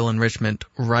broadacre soil enrichment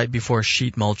right before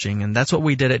sheet mulching. And that's what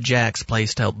we did at Jack's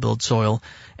place to help build soil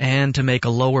and to make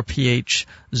a lower pH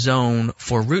zone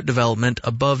for root development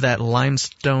above that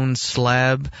limestone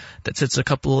slab that sits a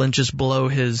couple inches below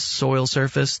his soil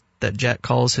surface that Jack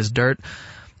calls his dirt.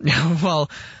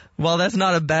 While that's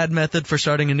not a bad method for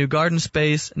starting a new garden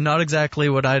space, not exactly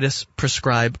what I just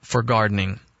prescribe for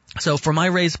gardening. So for my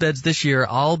raised beds this year,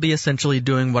 I'll be essentially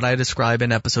doing what I describe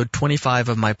in episode 25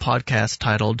 of my podcast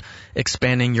titled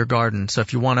Expanding Your Garden. So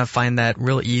if you want to find that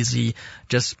real easy,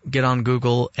 just get on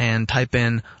Google and type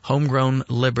in Homegrown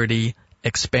Liberty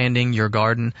Expanding Your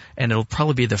Garden, and it'll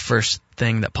probably be the first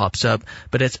thing that pops up.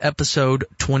 But it's episode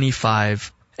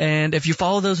 25. And if you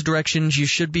follow those directions, you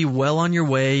should be well on your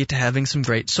way to having some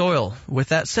great soil. With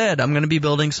that said, I'm going to be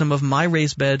building some of my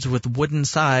raised beds with wooden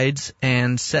sides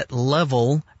and set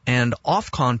level and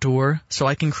off contour so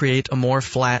I can create a more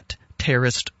flat,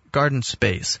 terraced garden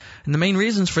space. And the main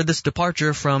reasons for this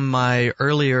departure from my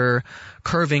earlier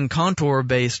curving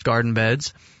contour-based garden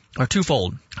beds are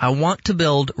twofold. I want to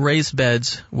build raised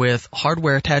beds with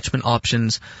hardware attachment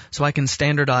options so I can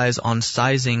standardize on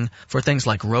sizing for things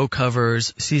like row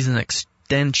covers, season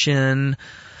extension,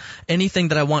 anything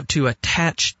that I want to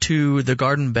attach to the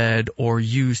garden bed or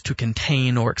use to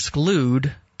contain or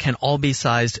exclude can all be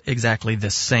sized exactly the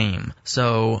same.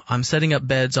 So I'm setting up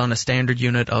beds on a standard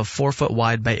unit of 4 foot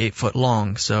wide by 8 foot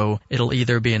long. So it'll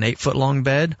either be an 8 foot long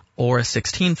bed or a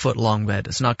 16 foot long bed.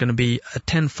 It's not going to be a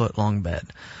 10 foot long bed.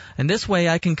 And this way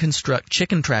I can construct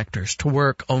chicken tractors to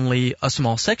work only a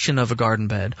small section of a garden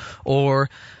bed,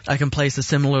 or I can place a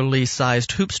similarly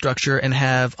sized hoop structure and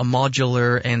have a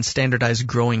modular and standardized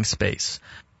growing space.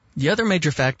 The other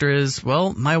major factor is,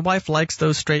 well, my wife likes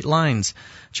those straight lines.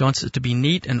 She wants it to be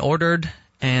neat and ordered,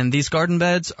 and these garden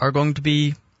beds are going to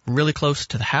be really close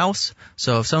to the house.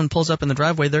 So if someone pulls up in the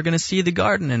driveway, they're going to see the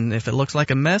garden, and if it looks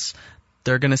like a mess,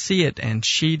 they're going to see it, and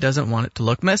she doesn't want it to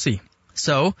look messy.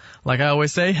 So, like I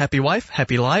always say, happy wife,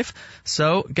 happy life.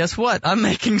 So, guess what? I'm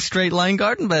making straight line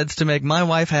garden beds to make my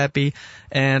wife happy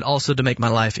and also to make my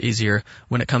life easier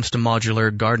when it comes to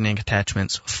modular gardening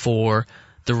attachments for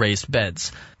the raised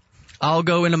beds. I'll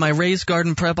go into my raised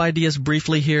garden prep ideas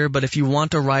briefly here, but if you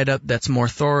want a write-up that's more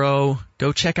thorough,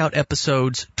 go check out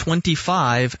episodes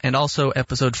 25 and also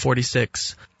episode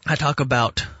 46. I talk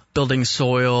about building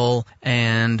soil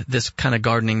and this kind of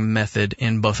gardening method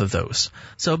in both of those.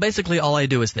 So basically all I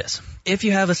do is this. If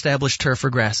you have established turf or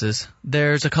grasses,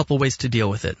 there's a couple ways to deal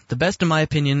with it. The best in my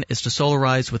opinion is to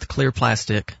solarize with clear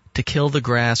plastic to kill the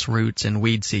grass roots and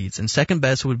weed seeds. And second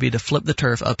best would be to flip the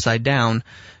turf upside down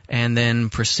and then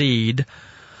proceed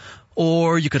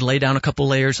Or you could lay down a couple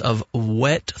layers of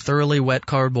wet, thoroughly wet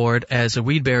cardboard as a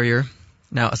weed barrier.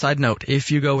 Now, a side note,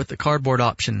 if you go with the cardboard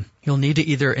option, you'll need to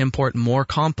either import more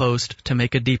compost to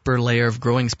make a deeper layer of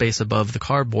growing space above the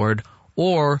cardboard,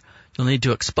 or you'll need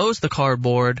to expose the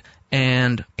cardboard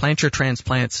and plant your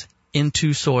transplants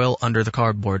into soil under the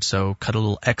cardboard. So cut a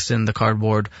little X in the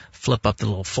cardboard, flip up the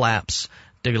little flaps,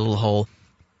 dig a little hole,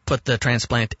 put the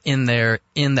transplant in there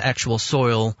in the actual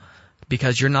soil,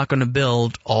 because you're not going to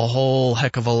build a whole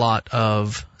heck of a lot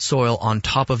of soil on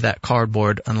top of that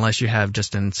cardboard unless you have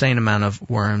just an insane amount of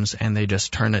worms and they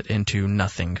just turn it into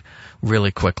nothing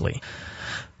really quickly.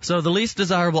 So the least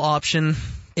desirable option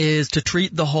is to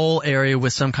treat the whole area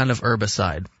with some kind of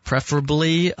herbicide,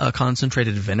 preferably a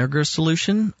concentrated vinegar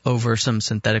solution over some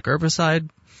synthetic herbicide.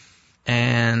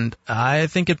 And I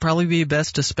think it'd probably be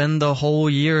best to spend the whole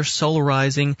year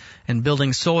solarizing and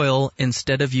building soil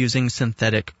instead of using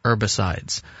synthetic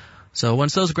herbicides. So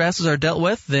once those grasses are dealt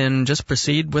with, then just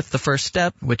proceed with the first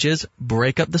step, which is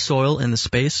break up the soil in the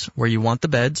space where you want the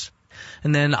beds.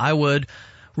 And then I would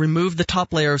remove the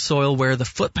top layer of soil where the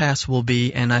footpaths will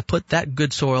be, and I put that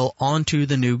good soil onto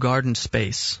the new garden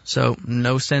space. So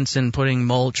no sense in putting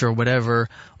mulch or whatever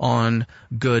on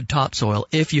good topsoil.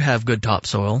 If you have good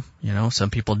topsoil, some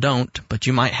people don't, but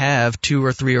you might have 2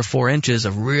 or 3 or 4 inches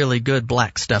of really good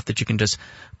black stuff that you can just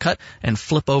cut and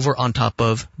flip over on top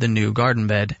of the new garden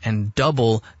bed and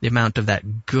double the amount of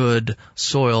that good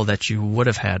soil that you would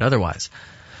have had otherwise.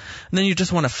 And then you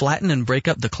just want to flatten and break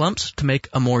up the clumps to make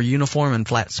a more uniform and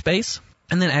flat space.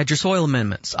 And then add your soil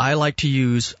amendments. I like to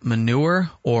use manure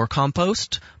or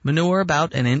compost. Manure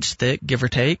about 1 inch thick, give or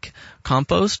take.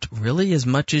 Compost really as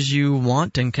much as you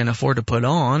want and can afford to put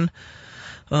on.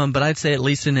 But I'd say at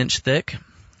least 1 inch thick.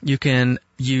 You can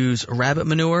use rabbit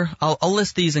manure. I'll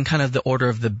list these in kind of the order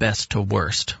of the best to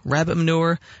worst. Rabbit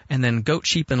manure and then goat,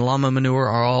 sheep, and llama manure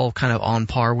are all kind of on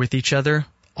par with each other.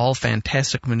 All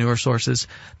fantastic manure sources.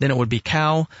 Then it would be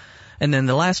cow. And then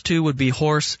the last 2 would be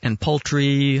horse and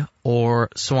poultry or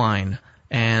swine.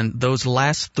 And those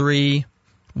last 3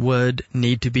 would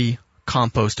need to be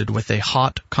composted with a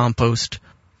hot compost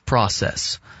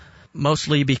process.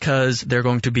 Mostly because they're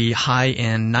going to be high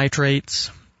in nitrites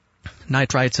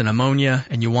and ammonia,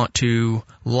 and you want to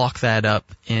lock that up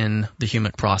in the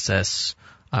humic process.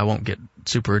 I won't get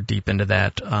super deep into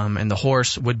that. And the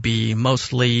horse would be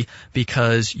mostly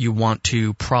because you want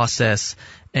to process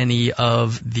any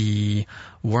of the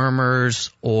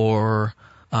wormers or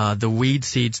the weed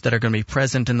seeds that are going to be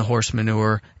present in the horse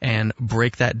manure and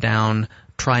break that down,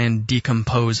 try and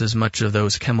decompose as much of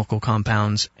those chemical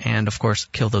compounds, and, of course,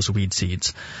 kill those weed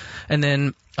seeds. And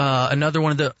then another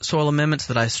one of the soil amendments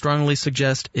that I strongly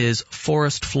suggest is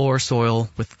forest floor soil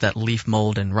with that leaf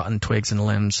mold and rotten twigs and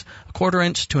limbs, 1/4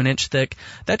 inch to 1 inch thick.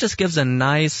 That just gives a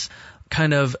nice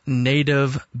kind of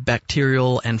native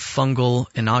bacterial and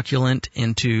fungal inoculant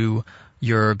into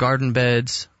your garden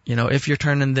beds. If you're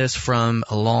turning this from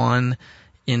a lawn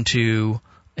into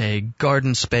a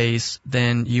garden space,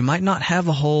 then you might not have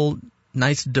a whole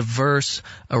nice diverse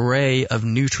array of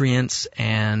nutrients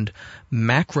and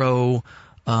macro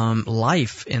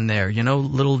life in there,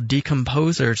 little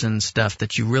decomposers and stuff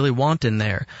that you really want in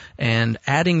there. And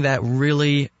adding that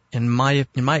really, in my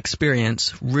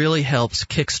experience, really helps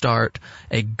kickstart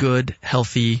a good,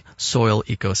 healthy soil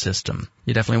ecosystem.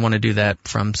 You definitely want to do that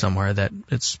from somewhere that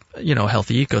it's, a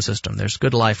healthy ecosystem. There's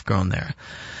good life grown there.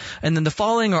 And then the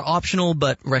following are optional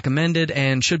but recommended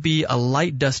and should be a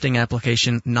light dusting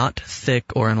application, not thick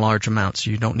or in large amounts.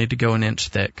 You don't need to go 1 inch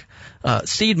thick.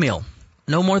 Seed meal,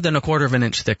 no more than 1/4 of an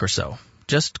inch thick or so.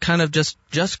 Just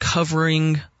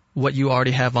covering what you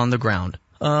already have on the ground.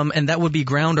 And that would be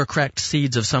ground or cracked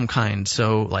seeds of some kind.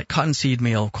 So like cottonseed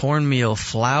meal, cornmeal,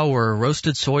 flour,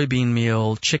 roasted soybean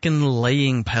meal, chicken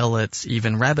laying pellets,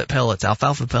 even rabbit pellets,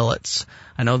 alfalfa pellets.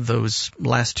 I know those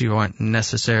last 2 aren't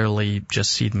necessarily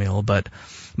just seed meal, but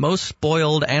most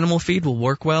spoiled animal feed will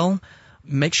work well.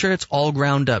 Make sure it's all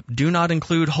ground up. Do not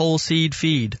include whole seed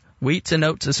feed. Wheats and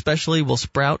oats especially will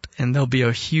sprout, and they'll be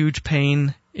a huge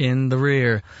pain in the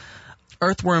rear.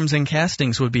 Earthworms and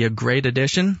castings would be a great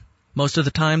addition. Most of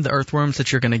the time, the earthworms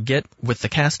that you're going to get with the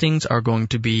castings are going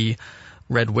to be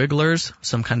red wigglers,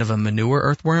 some kind of a manure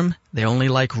earthworm. They only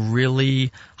like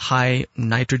really high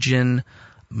nitrogen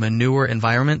manure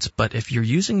environments, but if you're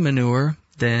using manure,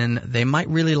 then they might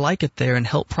really like it there and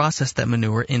help process that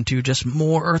manure into just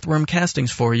more earthworm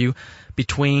castings for you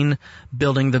between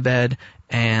building the bed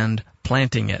and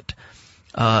planting it.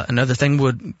 Another thing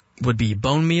would be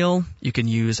bone meal. You can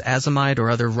use azomite or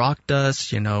other rock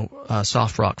dust,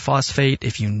 soft rock phosphate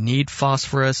if you need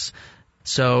phosphorus.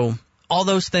 So all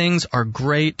those things are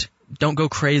great Don't go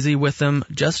crazy with them.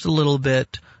 Just a little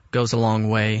bit goes a long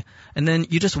way. And then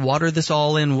you just water this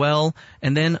all in well,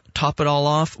 and then top it all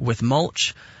off with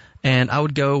mulch. And I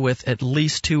would go with at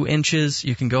least 2 inches.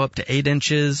 You can go up to 8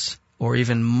 inches or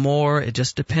even more. It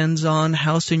just depends on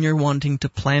how soon you're wanting to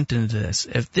plant into this.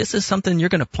 If this is something you're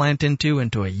going to plant into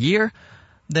a year,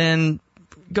 then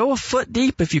go a foot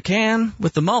deep if you can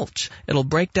with the mulch. It'll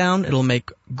break down. It'll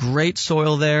make great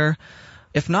soil there.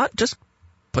 If not, just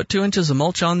put 2 inches of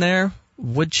mulch on there.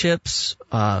 Wood chips,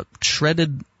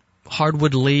 shredded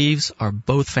hardwood leaves are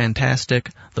both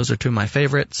fantastic. Those are 2 of my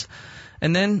favorites.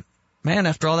 And then, man,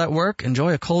 after all that work,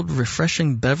 enjoy a cold,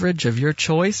 refreshing beverage of your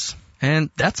choice. And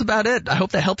that's about it. I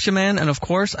hope that helps you, man. And of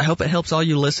course, I hope it helps all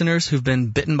you listeners who've been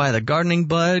bitten by the gardening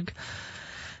bug.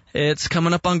 It's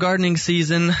coming up on gardening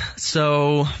season,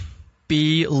 so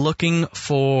be looking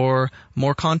for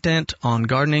more content on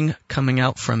gardening coming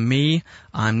out from me.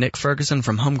 I'm Nick Ferguson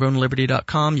from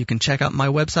homegrownliberty.com. You can check out my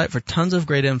website for tons of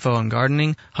great info on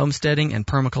gardening, homesteading, and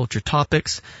permaculture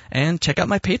topics. And check out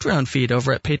my Patreon feed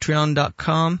over at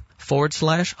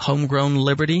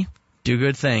patreon.com/homegrownliberty. Do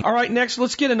good thing. All right, next,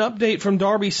 let's get an update from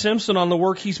Darby Simpson on the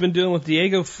work he's been doing with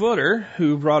Diego Footer,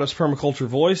 who brought us Permaculture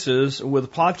Voices with a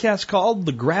podcast called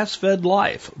The Grass-Fed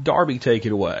Life. Darby, take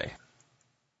it away.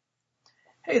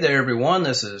 Hey there, everyone.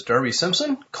 This is Darby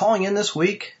Simpson calling in this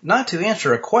week, not to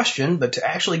answer a question, but to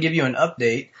actually give you an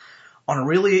update on a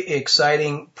really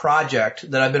exciting project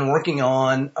that I've been working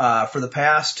on for the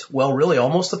past, well, really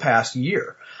almost the past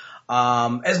year.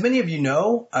 As many of you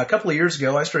know, a couple of years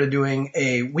ago, I started doing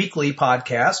a weekly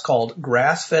podcast called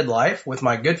Grass-Fed Life with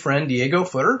my good friend Diego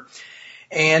Footer.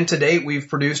 And to date, we've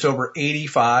produced over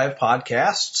 85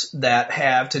 podcasts that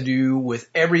have to do with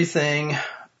everything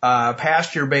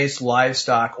pasture-based,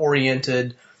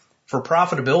 livestock-oriented for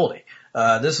profitability.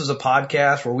 This is a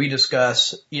podcast where we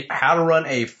discuss how to run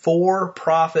a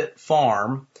for-profit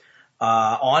farm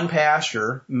on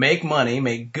pasture, make money,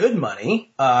 make good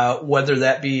money, whether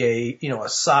that be a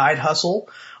side hustle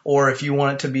or if you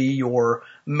want it to be your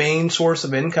main source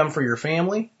of income for your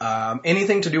family.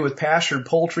 Anything to do with pastured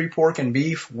poultry, pork, and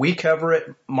beef, we cover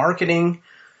it. Marketing,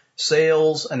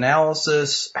 sales,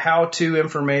 analysis, how-to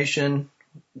information.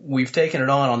 We've taken it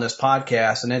on this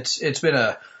podcast, and it's been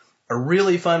a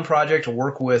really fun project to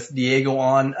work with Diego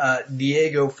on.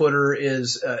 Diego Footer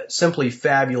is simply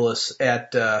fabulous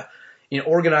at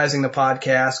organizing the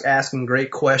podcast, asking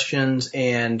great questions,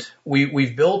 and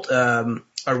we've built a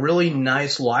really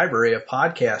nice library of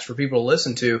podcasts for people to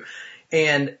listen to.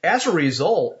 And as a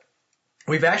result,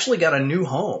 we've actually got a new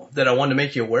home that I wanted to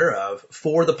make you aware of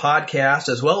for the podcast,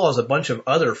 as well as a bunch of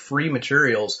other free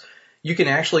materials. You can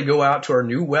actually go out to our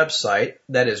new website.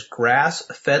 That is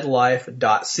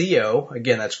grassfedlife.co.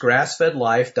 Again, that's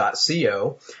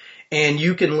grassfedlife.co. And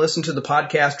you can listen to the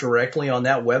podcast directly on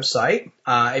that website.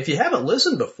 If you haven't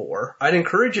listened before, I'd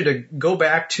encourage you to go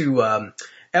back to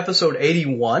episode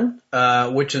 81,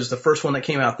 which is the first one that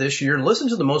came out this year, and listen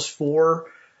to the most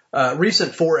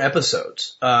recent 4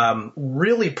 episodes.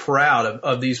 Really proud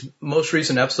of these most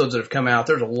recent episodes that have come out.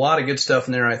 There's a lot of good stuff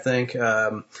in there, I think.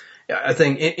 I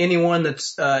think anyone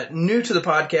that's new to the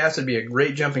podcast would be a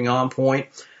great jumping on point.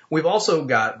 We've also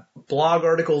got blog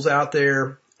articles out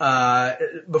there.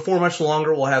 Before much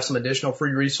longer, we'll have some additional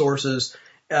free resources,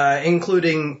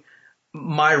 including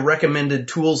my recommended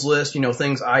tools list,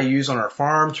 things I use on our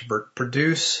farm to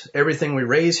produce everything we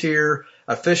raise here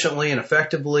efficiently and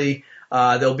effectively.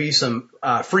 There'll be some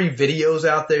free videos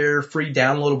out there, free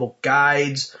downloadable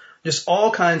guides, just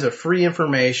all kinds of free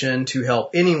information to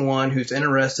help anyone who's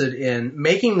interested in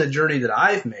making the journey that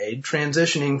I've made,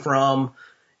 transitioning from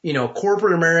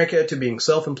corporate America to being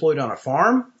self-employed on a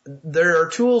farm. There are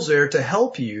tools there to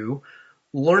help you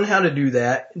learn how to do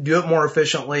that, do it more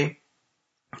efficiently,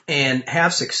 and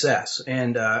have success.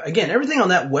 And again, everything on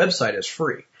that website is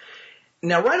free.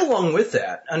 Now, right along with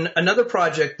that, another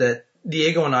project that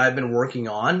Diego and I have been working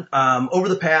on, over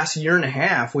the past year and a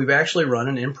half, we've actually run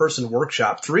an in-person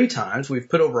workshop 3 times. We've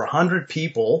put over 100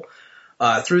 people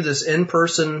through this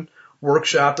in-person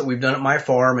workshop that we've done at my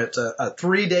farm. It's a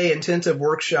 3-day intensive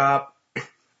workshop,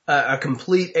 a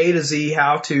complete A to Z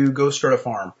how to go start a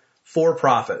farm for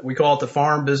profit. We call it the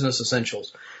Farm Business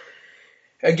Essentials.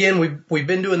 Again, we've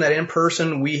been doing that in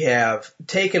person. We have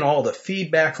taken all the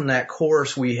feedback from that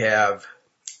course. We have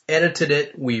edited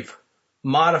it. We've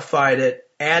modified it,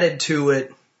 added to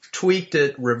it, tweaked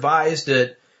it, revised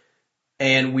it,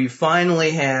 and we finally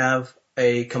have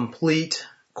a complete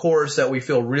course that we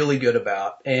feel really good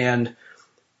about. And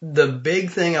the big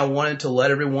thing I wanted to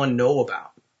let everyone know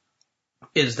about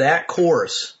is that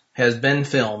course has been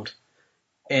filmed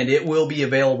and it will be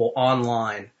available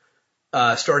online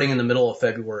starting in the middle of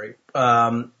February.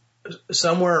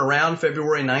 Somewhere around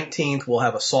February 19th, we'll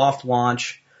have a soft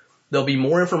launch. There'll be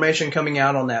more information coming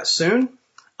out on that soon.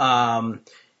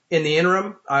 In the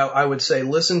interim, I would say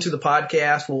listen to the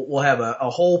podcast. We'll have a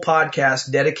whole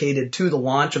podcast dedicated to the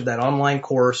launch of that online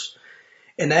course.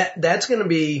 And that's going to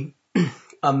be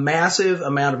a massive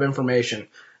amount of information.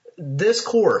 This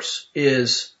course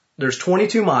there's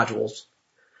 22 modules.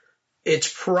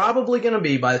 It's probably going to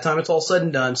be, by the time it's all said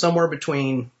and done, somewhere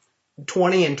between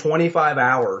 20 and 25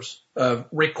 hours of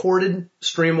recorded,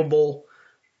 streamable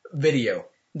video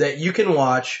that you can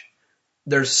watch.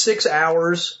 There's 6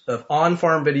 hours of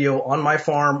on-farm video on my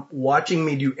farm, watching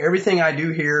me do everything I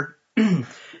do here,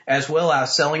 as well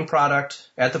as selling product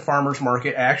at the farmer's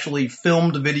market, actually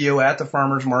filmed video at the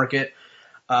farmer's market.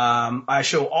 I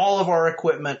show all of our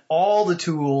equipment, all the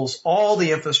tools, all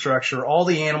the infrastructure, all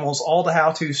the animals, all the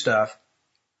how-to stuff,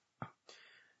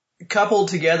 coupled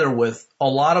together with a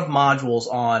lot of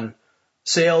modules on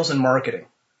sales and marketing,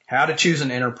 how to choose an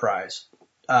enterprise,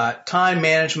 time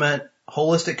management,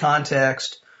 holistic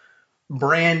context,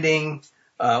 branding,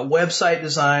 website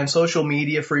design, social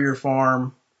media for your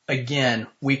farm. Again,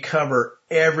 we cover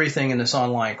everything in this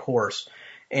online course.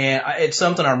 And it's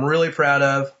something I'm really proud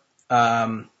of.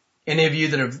 Any of you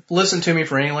that have listened to me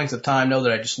for any length of time know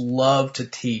that I just love to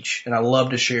teach and I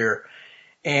love to share.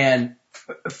 And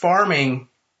farming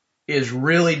is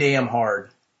really damn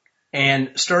hard.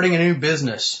 And starting a new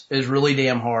business is really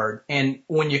damn hard. And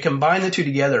when you combine the two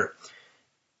together,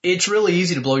 it's really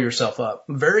easy to blow yourself up.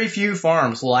 Very few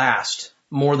farms last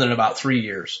more than about 3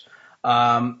 years,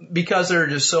 because there are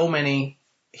just so many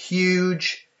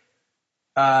huge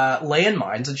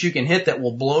landmines that you can hit that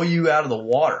will blow you out of the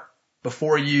water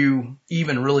before you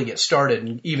even really get started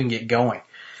and even get going.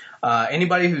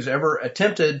 Anybody who's ever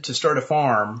attempted to start a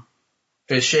farm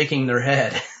is shaking their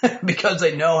head because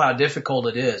they know how difficult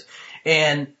it is.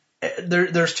 And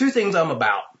there's two things I'm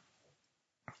about.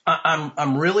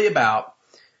 I'm really about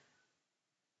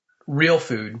real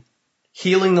food,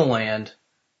 healing the land,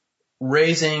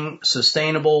 raising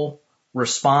sustainable,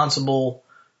 responsible,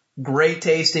 great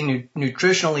tasting,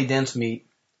 nutritionally dense meat.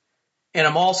 And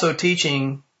I'm also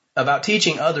teaching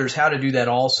others how to do that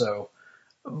also,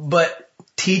 but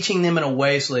teaching them in a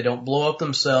way so they don't blow up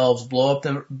themselves, blow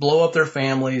up their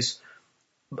families,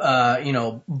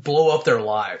 blow up their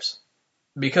lives.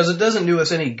 Because it doesn't do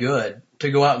us any good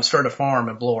to go out and start a farm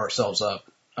and blow ourselves up.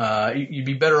 You'd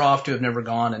be better off to have never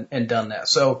gone and done that.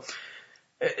 So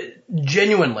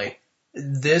genuinely,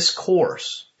 this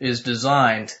course is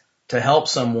designed to help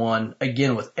someone,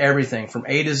 again, with everything from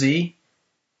A to Z,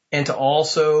 and to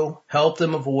also help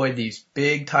them avoid these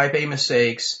big type A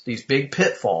mistakes, these big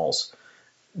pitfalls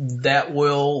that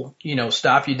will,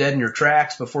 stop you dead in your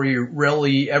tracks before you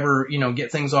really ever,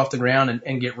 get things off the ground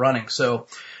and get running. So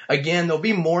again, there'll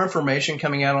be more information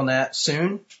coming out on that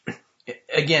soon.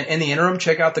 Again, in the interim,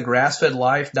 check out the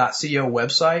grassfedlife.co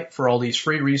website for all these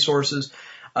free resources.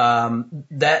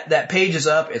 That page is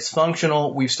up. It's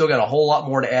functional. We've still got a whole lot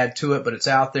more to add to it, but it's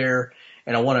out there,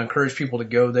 and I want to encourage people to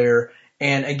go there.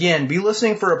 And again, be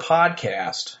listening for a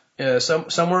podcast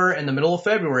somewhere in the middle of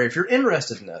February if you're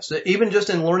interested in this, even just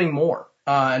in learning more.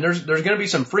 And there's going to be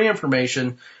some free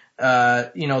information,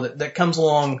 that comes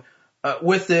along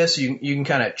with this. You can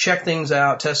kind of check things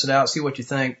out, test it out, see what you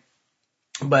think.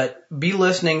 But be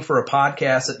listening for a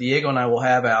podcast that Diego and I will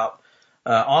have out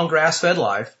on Grass-Fed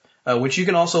Life, which you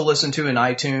can also listen to in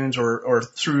iTunes or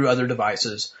through other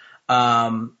devices.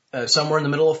 Somewhere in the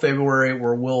middle of February,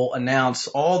 where we'll announce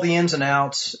all the ins and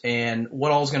outs and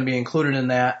what all is going to be included in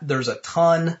that. There's a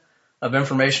ton of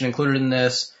information included in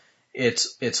this.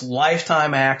 It's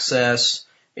lifetime access.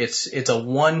 It's a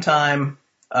one-time,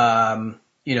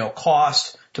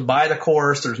 cost to buy the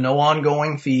course. There's no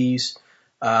ongoing fees.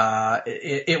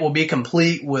 It will be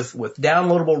complete with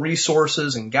downloadable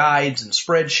resources and guides and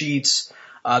spreadsheets.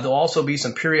 There'll also be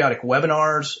some periodic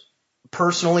webinars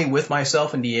personally with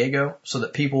myself and Diego so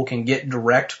that people can get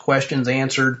direct questions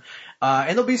answered. And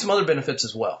there'll be some other benefits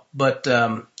as well. But,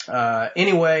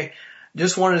 anyway,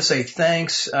 just wanted to say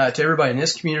thanks, to everybody in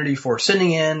this community for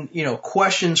sending in,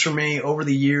 questions for me over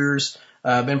the years.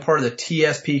 I've been part of the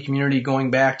TSP community going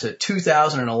back to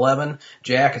 2011.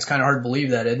 Jack, it's kind of hard to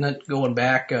believe that, isn't it? Going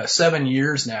back 7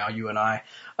 years now, you and I.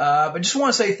 But just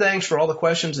want to say thanks for all the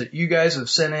questions that you guys have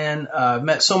sent in. I've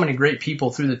met so many great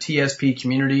people through the TSP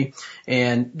community,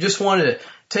 and just wanted to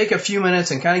take a few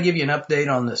minutes and kind of give you an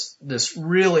update on this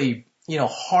really,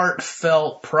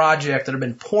 heartfelt project that I've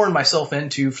been pouring myself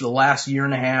into for the last year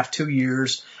and a half, 2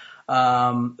 years.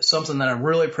 something that I'm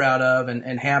really proud of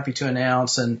and happy to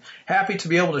announce, and happy to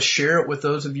be able to share it with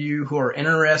those of you who are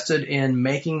interested in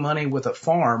making money with a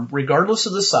farm, regardless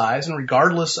of the size and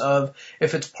regardless of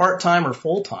if it's part-time or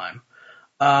full-time.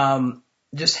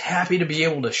 Just happy to be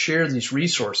able to share these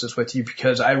resources with you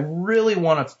because I really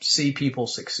want to see people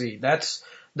succeed.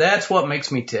 That's what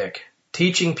makes me tick.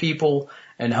 Teaching people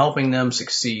and helping them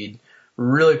succeed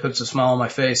really puts a smile on my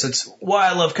face. It's why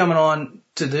I love coming on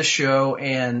to this show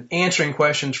and answering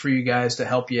questions for you guys to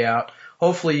help you out.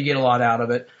 Hopefully you get a lot out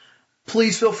of it.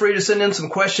 Please feel free to send in some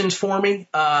questions for me.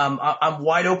 I'm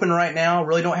wide open right now.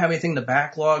 Really don't have anything to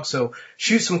backlog, so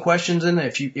shoot some questions in.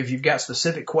 If you've got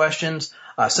specific questions,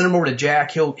 send them over to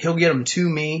Jack. He'll get them to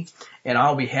me, and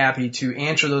I'll be happy to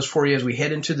answer those for you as we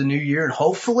head into the new year. And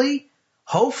hopefully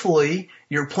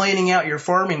you're planning out your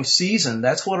farming season.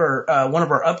 That's what our one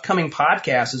of our upcoming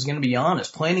podcasts is going to be on, is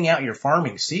planning out your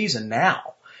farming season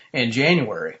now in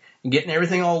January. And getting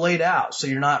everything all laid out so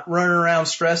you're not running around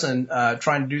stressing,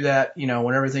 trying to do that,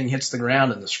 when everything hits the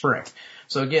ground in the spring.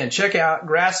 So again, check out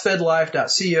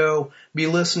grassfedlife.co. Be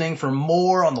listening for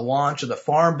more on the launch of the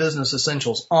Farm Business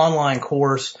Essentials online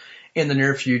course in the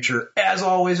near future. As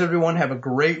always, everyone, have a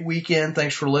great weekend.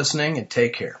 Thanks for listening and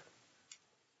take care.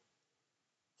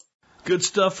 Good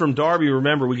stuff from Darby.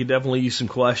 Remember, we could definitely use some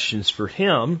questions for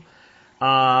him.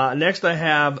 Next I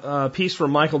have a piece from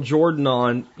Michael Jordan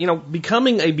on,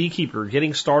 becoming a beekeeper,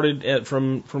 getting started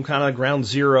from kind of ground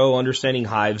zero, understanding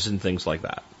hives and things like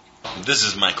that. This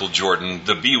is Michael Jordan,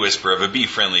 the bee whisperer of a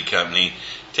bee-friendly company,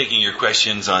 taking your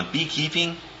questions on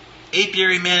beekeeping,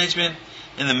 apiary management,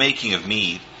 and the making of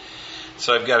mead.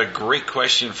 So I've got a great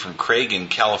question from Craig in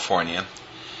California.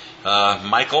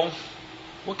 Michael,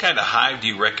 what kind of hive do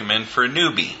you recommend for a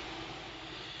newbie?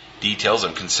 Details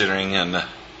I'm considering and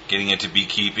getting into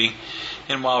beekeeping,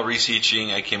 and while researching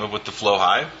I came up with the Flow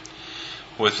Hive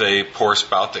with a pore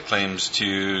spout that claims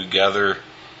to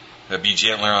be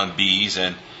gentler on bees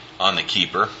and on the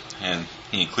keeper, and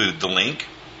he included the link.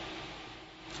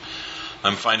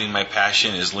 I'm finding my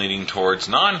passion is leaning towards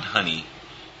non-honey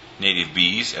native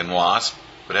bees and wasps,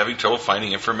 but having trouble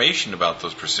finding information about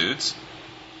those pursuits.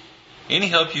 Any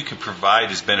help you can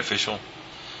provide is beneficial.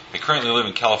 I currently live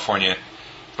in California,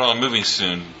 but I'm moving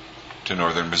soon to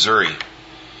northern Missouri.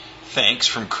 Thanks,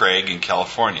 from Craig in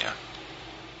California.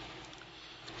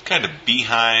 What kind of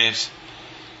beehives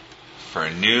for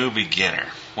a new beginner?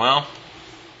 Well,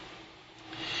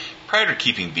 prior to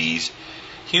keeping bees,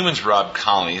 humans robbed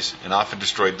colonies and often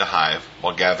destroyed the hive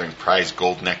while gathering prized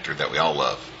gold nectar that we all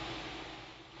love.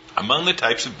 Among the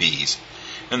types of bees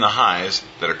in the hives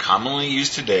that are commonly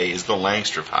used today is the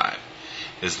Langstroth hive.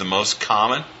 It is the most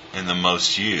common and the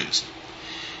most used.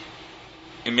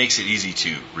 It makes it easy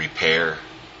to repair,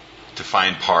 to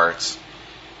find parts,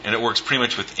 and it works pretty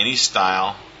much with any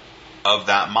style of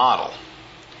that model.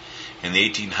 In the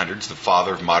 1800s, the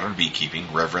father of modern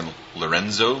beekeeping, Reverend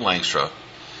Lorenzo Langstroth,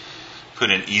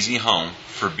 put an easy home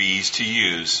for bees to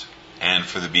use and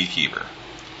for the beekeeper.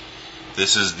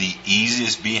 This is the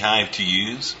easiest beehive to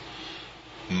use.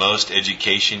 Most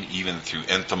education, even through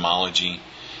entomology,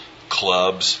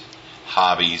 clubs,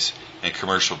 hobbies, and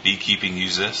commercial beekeeping,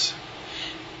 use this.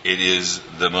 It is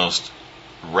the most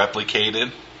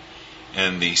replicated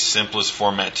and the simplest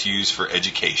format to use for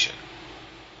education.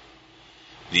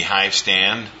 The hive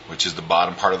stand, which is the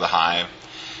bottom part of the hive,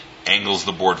 angles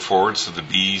the board forward so the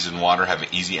bees and water have an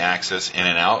easy access in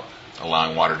and out,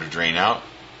 allowing water to drain out.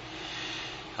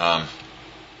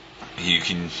 You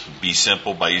can be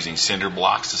simple by using cinder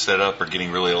blocks to set up, or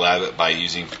getting really elaborate by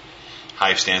using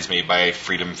hive stands made by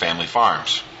Freedom Family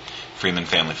Farms. Freedom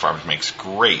Family Farms makes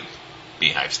great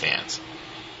beehive stands.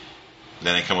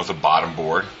 Then they come with a bottom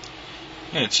board,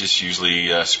 and it's just usually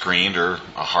screened or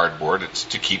a hard board. It's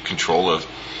to keep control of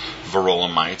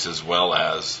varroa mites as well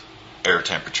as air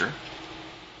temperature.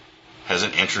 Has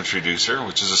an entrance reducer,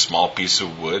 which is a small piece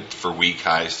of wood for weak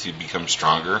hives to become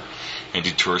stronger and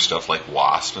deter stuff like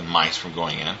wasps and mice from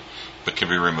going in, but can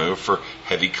be removed for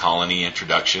heavy colony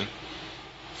introduction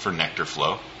for nectar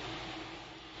flow.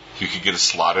 You could get a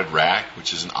slotted rack,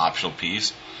 which is an optional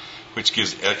piece, which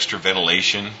gives extra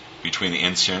ventilation between the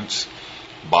entrance,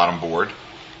 bottom board,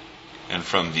 and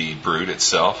from the brood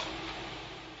itself.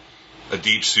 A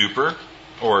deep super,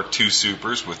 or two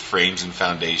supers with frames and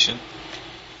foundation.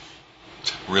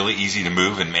 It's really easy to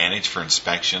move and manage for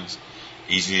inspections,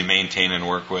 easy to maintain and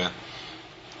work with.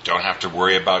 Don't have to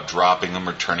worry about dropping them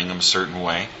or turning them a certain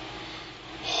way.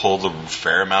 Hold a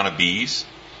fair amount of bees.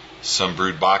 Some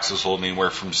brood boxes hold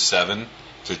anywhere from 7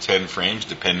 to 10 frames,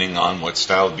 depending on what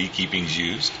style of beekeeping is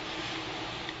used.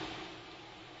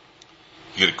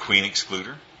 You get a queen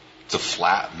excluder. It's a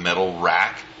flat metal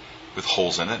rack with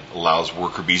holes in it. Allows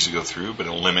worker bees to go through, but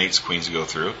eliminates queens to go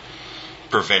through,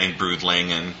 preventing brood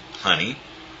laying and honey,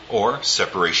 or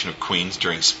separation of queens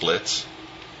during splits.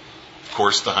 Of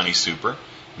course, the honey super,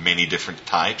 many different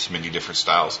types, many different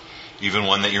styles. Even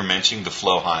one that you're mentioning, the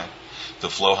flow hive. The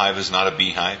flow hive is not a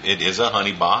beehive. It is a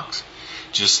honey box,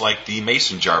 just like the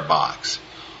mason jar box,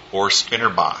 or spinner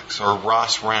box, or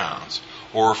Ross rounds,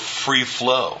 or free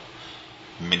flow.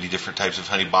 Many different types of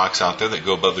honey box out there that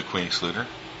go above the queen excluder.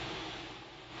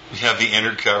 We have the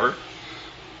inner cover,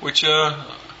 which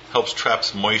helps trap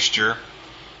moisture,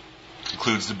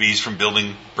 includes the bees from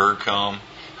building bird comb,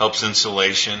 helps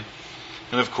insulation,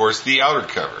 and of course the outer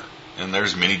cover. And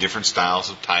there's many different styles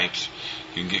of types.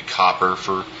 You can get copper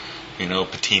for,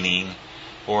 patining,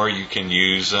 or you can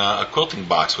use a quilting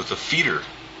box with a feeder,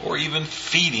 or even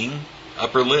feeding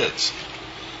upper lids.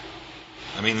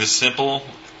 I mean, the simple,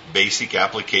 basic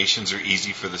applications are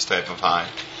easy for this type of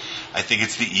hive. I think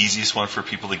it's the easiest one for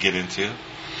people to get into.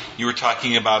 You were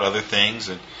talking about other things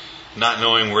and not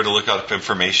knowing where to look up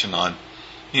information on,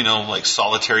 like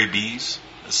solitary bees.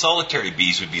 The solitary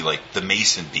bees would be like the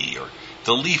mason bee or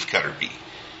the leafcutter bee,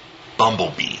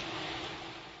 bumblebee.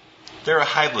 They're a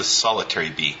hiveless solitary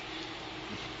bee.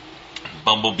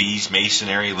 Bumblebees,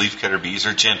 masonry, leafcutter bees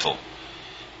are gentle,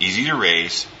 easy to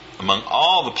raise among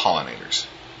all the pollinators.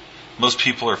 Most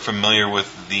people are familiar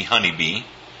with the honeybee.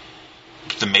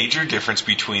 The major difference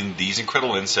between these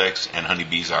incredible insects and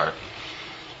honeybees are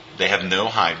they have no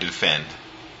hive to defend.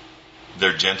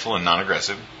 They're gentle and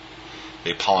non-aggressive.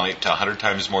 They pollinate to 100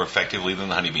 times more effectively than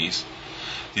the honeybees.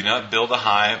 They do not build a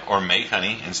hive or make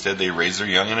honey. Instead, they raise their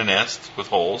young in a nest with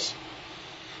holes.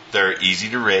 They're easy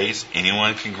to raise.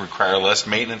 Anyone can require less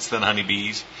maintenance than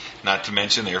honeybees. Not to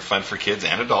mention they are fun for kids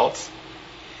and adults.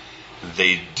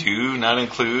 They do not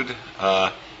include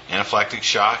anaphylactic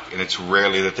shock, and it's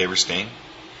rarely that they ever sting.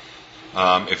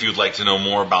 If you'd like to know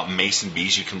more about mason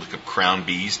bees, you can look up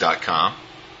crownbees.com.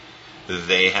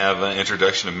 They have an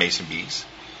introduction of mason bees.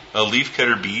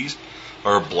 Leafcutter bees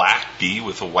are a black bee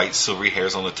with the white silvery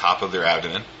hairs on the top of their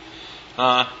abdomen.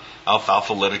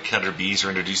 Alfalfa leathercutter bees are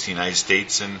introduced to the United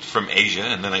States and from Asia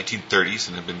in the 1930s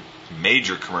and have been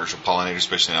major commercial pollinators,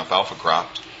 especially in alfalfa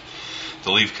crops. The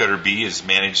leafcutter bee is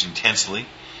managed intensely,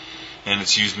 and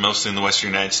it's used mostly in the western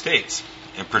United States.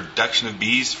 And production of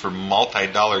bees for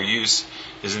multi-dollar use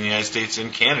is in the United States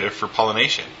and Canada for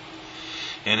pollination,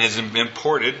 and has been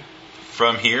imported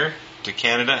from here to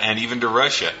Canada and even to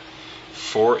Russia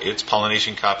for its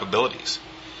pollination capabilities.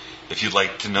 If you'd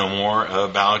like to know more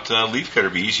about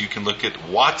leafcutter bees, you can look at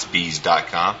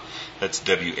wattsbees.com. That's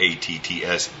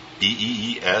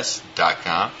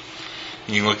WATTSBEES.com.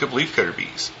 And you can look up leafcutter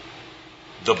bees.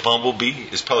 The bumblebee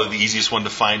is probably the easiest one to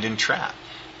find and trap.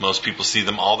 Most people see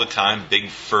them all the time, big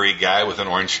furry guy with an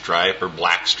orange stripe or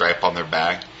black stripe on their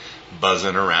back,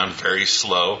 buzzing around very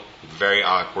slow, very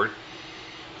awkward,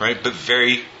 right? But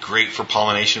very great for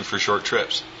pollination for short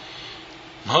trips.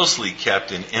 Mostly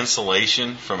kept in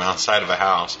insulation from outside of a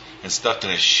house and stuffed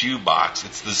in a shoe box.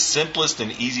 It's the simplest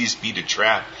and easiest bee to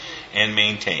trap and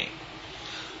maintain.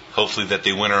 Hopefully that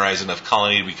they winterize enough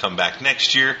colony to come back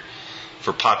next year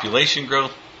for population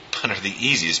growth, but are the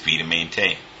easiest bee to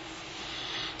maintain.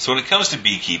 So when it comes to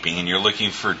beekeeping and you're looking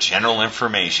for general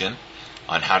information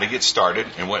on how to get started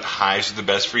and what hives are the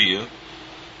best for you,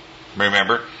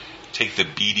 remember, take the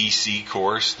BDC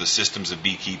course, the Systems of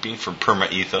Beekeeping from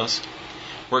Perma Ethos,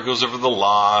 where it goes over the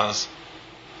laws,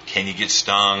 can you get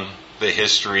stung, the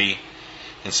history,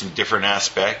 and some different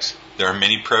aspects. There are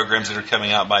many programs that are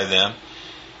coming out by them,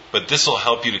 but this will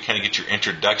help you to kind of get your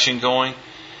introduction going.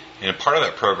 And part of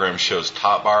that program shows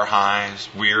top bar hives,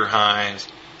 weir hives,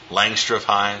 Langstroth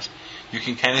hives. You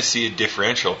can kind of see a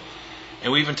differential.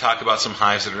 And we even talk about some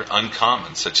hives that are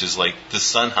uncommon, such as like the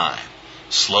sun hive,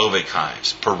 Slovak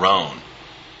hives, Perone.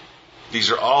 These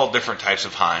are all different types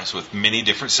of hives with many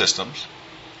different systems.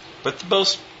 But the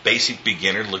most basic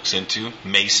beginner looks into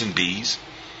mason bees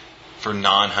for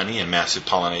non-honey and massive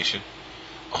pollination.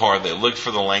 Or they look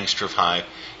for the Langstroth hive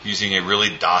using a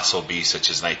really docile bee such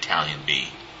as an Italian bee.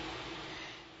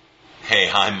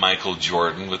 Hey, I'm Michael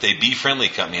Jordan with a bee-friendly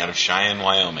company out of Cheyenne,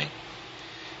 Wyoming.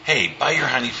 Hey, buy your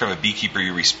honey from a beekeeper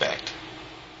you respect.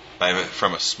 Buy it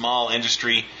from a small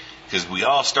industry, because we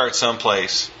all start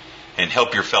someplace, and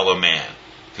help your fellow man,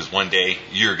 because one day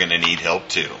you're going to need help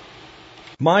too.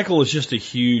 Michael is just a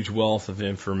huge wealth of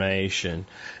information.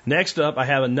 Next up, I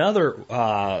have another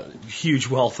huge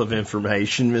wealth of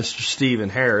information, Mr. Stephen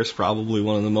Harris, probably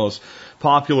one of the most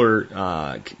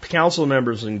popular council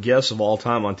members and guests of all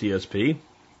time on TSP,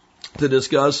 to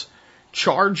discuss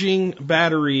charging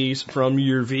batteries from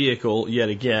your vehicle yet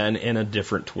again in a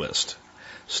different twist.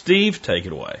 Steve, take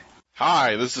it away.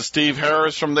 Hi, this is Steve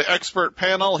Harris from the expert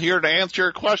panel here to answer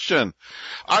your question.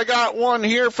 I got one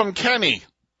here from Kenny.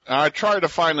 I tried to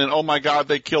find an Oh My God,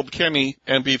 They Killed Kenny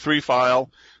MP3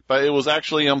 file, but it was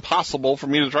actually impossible for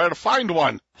me to try to find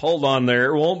one. Hold on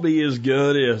there. It won't be as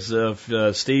good as if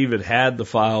Steve had the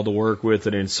file to work with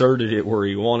and inserted it where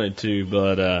he wanted to,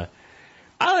 but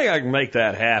I think I can make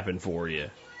that happen for you.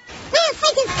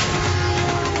 Oh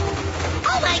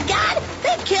my God,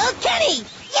 they've killed Kenny!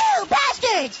 You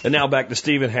bastards! And now back to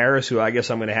Stephen Harris, who I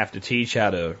guess I'm going to have to teach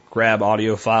how to grab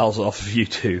audio files off of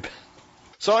YouTube.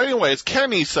 So anyways,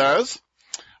 Kenny says,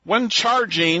 when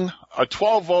charging a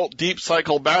 12-volt deep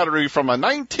cycle battery from a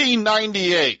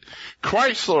 1998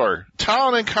 Chrysler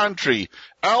Town & Country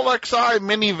LXI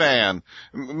minivan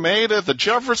made at the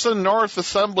Jefferson North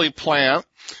Assembly Plant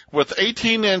with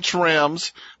 18-inch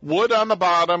rims, wood on the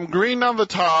bottom, green on the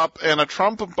top, and a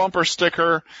Trump bumper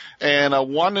sticker, and a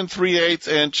 1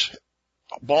 3/8-inch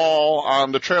ball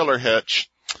on the trailer hitch.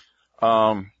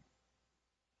 Honestly,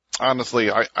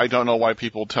 I don't know why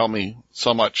people tell me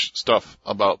so much stuff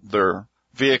about their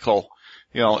vehicle.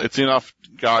 You know, it's enough,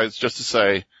 guys, just to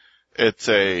say it's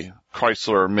a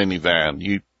Chrysler minivan.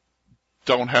 You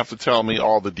don't have to tell me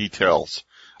all the details.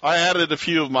 I added a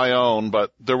few of my own,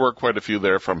 but there were quite a few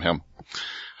there from him.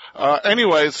 Would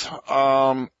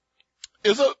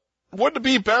it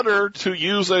be better to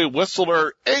use a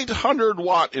Whistler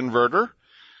 800-watt inverter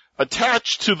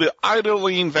attached to the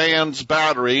idling van's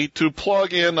battery to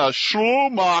plug in a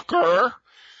Schumacher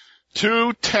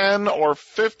 210 or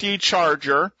 50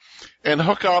 charger and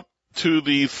hook up to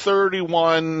the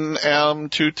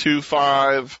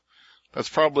 31M225? That's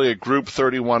probably a Group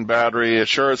 31 battery. It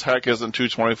sure as heck isn't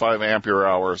 225 ampere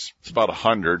hours. It's about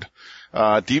 100.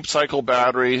 Deep cycle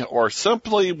battery, or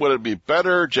simply would it be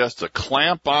better just to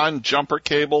clamp on jumper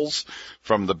cables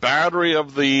from the battery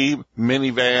of the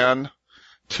minivan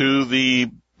to the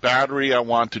battery I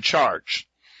want to charge?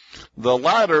 The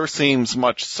latter seems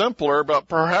much simpler, but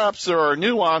perhaps there are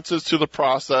nuances to the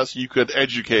process you could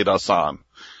educate us on.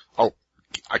 Oh,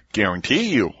 I guarantee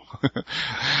you.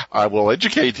 I will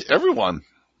educate everyone,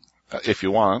 if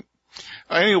you want.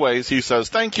 Anyways, he says,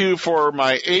 thank you for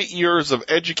my 8 years of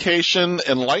education,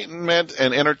 enlightenment,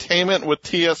 and entertainment with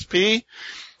TSP.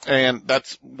 And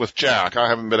that's with Jack. I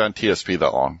haven't been on TSP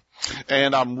that long.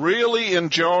 And I'm really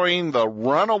enjoying the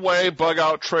Runaway Bug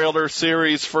Out Trailer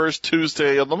series first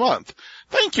Tuesday of the month.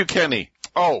 Thank you, Kenny.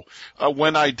 Oh,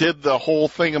 when I did the whole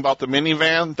thing about the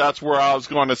minivan, that's where I was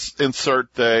going to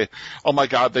insert the, oh my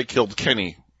God, they killed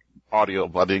Kenny audio,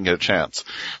 but I didn't get a chance.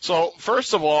 So,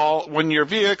 first of all, when your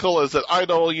vehicle is at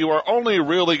idle, you are only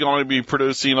really going to be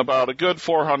producing about a good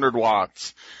 400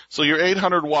 watts. So your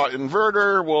 800-watt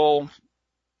inverter will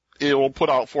put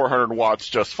out 400 watts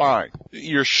just fine.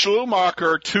 Your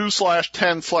Schumacher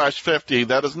 2/10/50,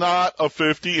 that is not a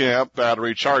 50-amp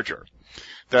battery charger.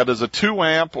 That is a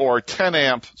 2-amp or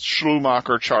 10-amp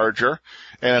Schumacher charger,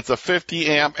 and it's a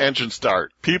 50-amp engine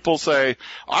start. People say,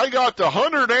 I got the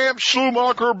 100-amp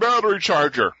Schumacher battery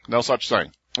charger. No such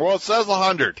thing. Well, it says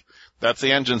 100. That's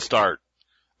the engine start.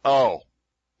 Oh,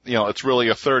 it's really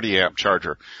a 30-amp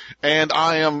charger. And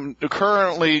I am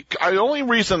currently, the only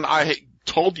reason I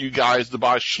told you guys to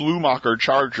buy Schumacher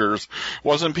chargers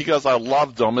wasn't because I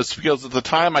loved them. It's because at the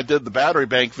time I did the battery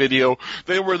bank video,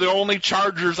 they were the only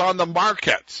chargers on the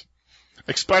market,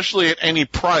 especially at any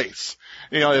price.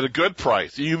 At a good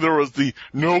price. Either was the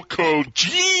no-code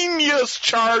Genius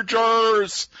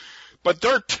chargers, but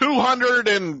they're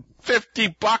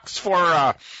 $250 for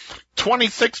a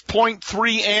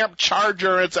 26.3 amp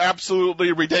charger. It's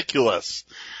absolutely ridiculous.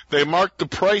 They marked the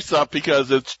price up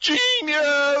because it's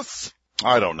genius.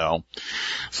 I don't know.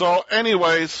 So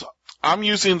anyways, I'm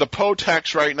using the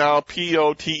Potek right now,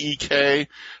 Potek.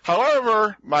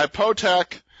 However, my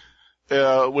Potek,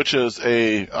 which is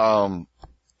a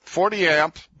 40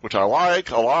 amp, which I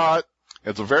like a lot.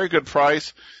 It's a very good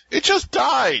price. It just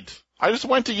died. I just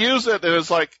went to use it and it's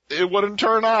like, it wouldn't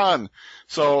turn on.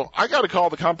 So I got to call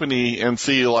the company and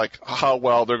see how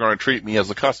well they're going to treat me as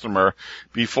a customer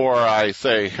before I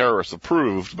say Harris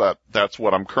approved, but that's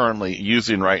what I'm currently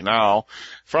using right now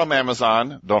from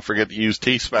Amazon. Don't forget to use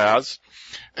T-Spaz.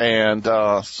 And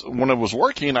when it was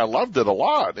working, I loved it a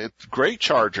lot. It's a great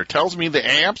charger. Tells me the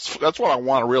amps. That's what I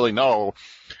want to really know.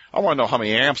 I want to know how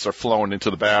many amps are flowing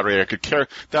into the battery. I could care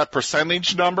that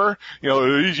percentage number.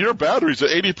 Your battery's at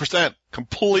 80%.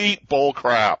 Complete bull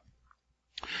crap.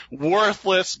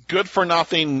 Worthless, good for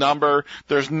nothing number.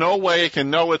 There's no way it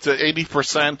can know it's at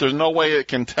 80%. There's no way it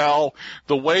can tell.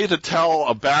 The way to tell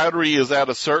a battery is at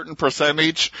a certain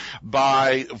percentage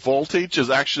by voltage is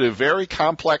actually a very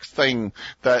complex thing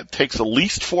that takes at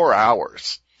least 4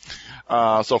 hours.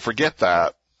 So forget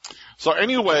that. So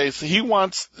anyways, he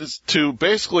wants to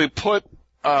basically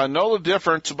know the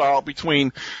difference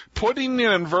between putting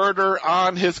an inverter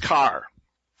on his car,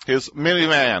 his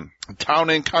minivan, Town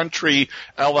and Country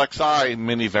LXI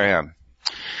minivan.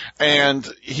 And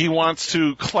he wants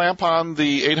to clamp on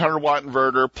the 800-watt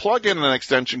inverter, plug in an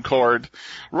extension cord,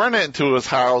 run it into his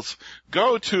house,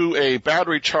 go to a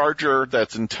battery charger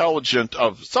that's intelligent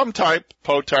of some type,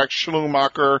 Potex,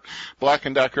 Schumacher, Black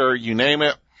 & Decker, you name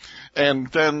it, and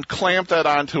then clamp that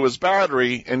onto his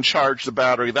battery and charge the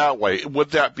battery that way.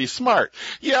 Would that be smart?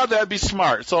 Yeah, that'd be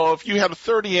smart. So if you had a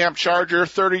 30-amp charger,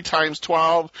 30 times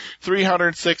 12,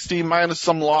 360 minus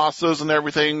some losses and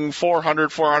everything,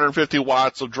 450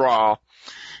 watts of draw.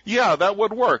 Yeah, that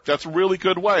would work. That's a really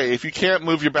good way. If you can't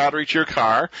move your battery to your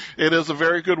car, it is a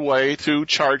very good way to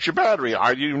charge your battery.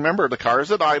 You remember, the car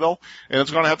is at idle, and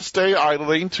it's going to have to stay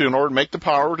idling in order to make the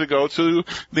power to go to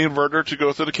the inverter, to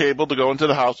go through the cable, to go into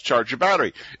the house to charge your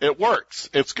battery. It works.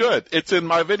 It's good. It's in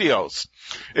my videos.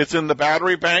 It's in the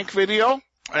battery bank video,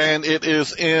 and it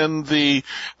is in the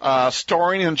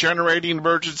storing and generating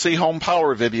emergency home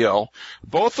power video,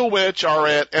 both of which are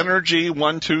at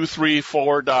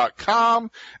energy1234.com,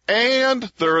 and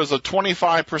there is a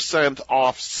 25%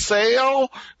 off sale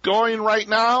going right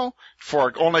now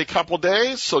for only a couple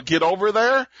days, so get over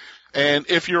there. And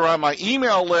if you're on my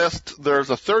email list, there's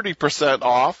a 30%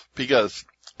 off, because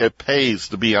it pays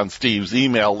to be on Steve's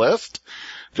email list,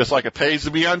 just like it pays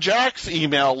to be on Jack's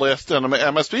email list and an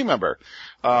MSP member.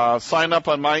 Sign up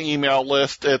on my email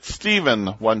list at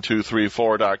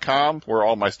Steven1234.com, where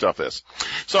all my stuff is.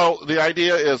 So the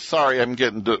idea is, sorry, I'm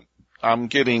getting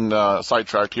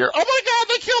sidetracked here. Oh my God,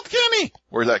 they killed Kenny!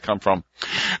 Where'd that come from?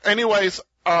 Anyways,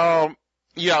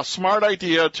 yeah, smart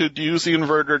idea to use the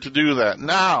inverter to do that.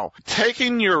 Now,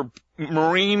 taking your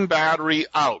marine battery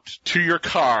out to your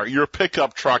car, your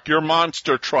pickup truck, your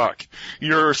monster truck,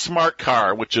 your smart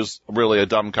car, which is really a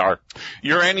dumb car,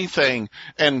 your anything,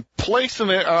 and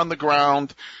placing it on the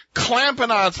ground,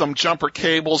 clamping on some jumper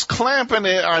cables, clamping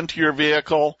it onto your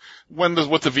vehicle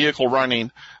with the vehicle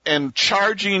running, and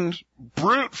charging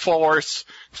brute force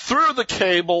through the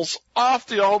cables off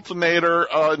the alternator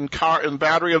and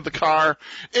battery of the car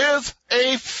is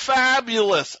a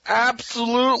fabulous,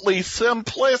 absolutely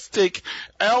simplistic,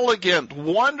 elegant,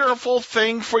 wonderful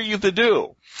thing for you to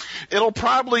do. It'll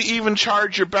probably even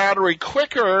charge your battery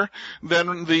quicker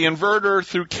than the inverter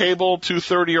through cable to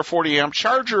 30 or 40 amp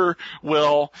charger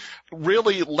will.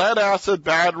 Really, lead acid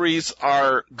batteries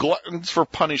are gluttons for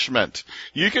punishment.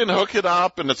 You can hook it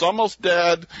up and it's almost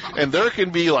dead, and there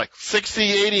can be like 60,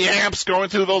 80 amps going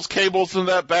through those cables in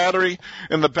that battery,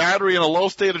 and the battery in a low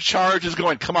state of charge is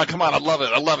going, come on, I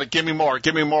love it, give me more.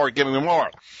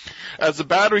 As the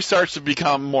battery starts to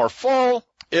become more full,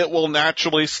 it will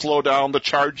naturally slow down the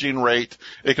charging rate.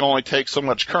 It can only take so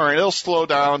much current. It'll slow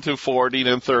down to 40,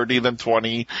 then 30, then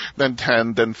 20, then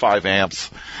 10, then 5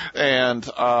 amps. And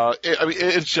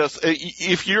it's just,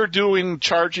 if you're doing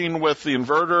charging with the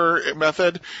inverter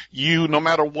method, no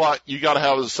matter what, you got to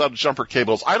have a set of jumper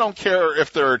cables. I don't care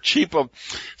if they're cheap,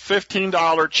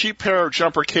 $15 cheap pair of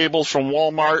jumper cables from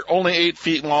Walmart, only 8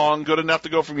 feet long, good enough to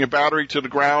go from your battery to the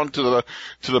ground to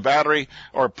the battery,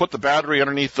 or put the battery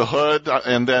underneath the hood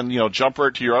and then, jumper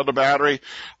it to your other battery.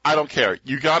 I don't care.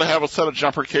 You got to have a set of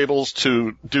jumper cables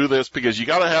to do this, because you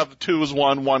got to have 2 is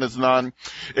 1, 1 is none.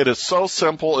 It is so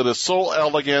simple. It is so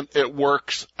elegant. It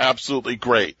works absolutely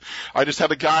great. I just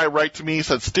had a guy write to me, he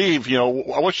said, Steve,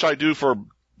 what should I do for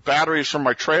batteries from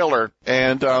my trailer?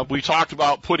 And we talked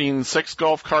about putting 6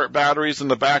 golf cart batteries in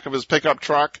the back of his pickup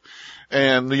truck,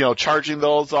 and, charging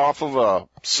those off of a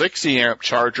 60 amp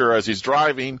charger as he's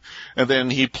driving, and then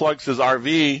he plugs his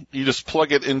RV. You just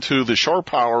plug it into the shore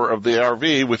power of the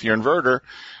RV with your inverter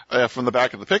from the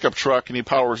back of the pickup truck, and he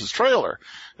powers his trailer.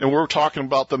 And we're talking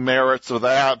about the merits of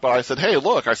that, but I said, hey,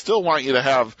 look, I still want you to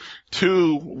have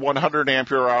 2 100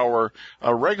 ampere hour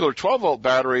regular 12 volt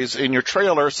batteries in your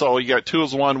trailer, so you got 2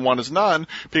 is 1, 1 is none,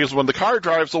 because when the car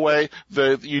drives away,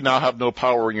 you now have no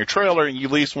power in your trailer, and you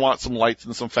at least want some lights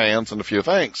and some fans and a few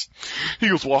things. He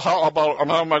goes, well, how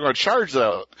am I going to charge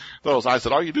those? I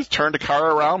said, all you do is turn the car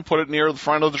around, put it near the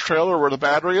front of the trailer where the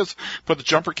battery is, put the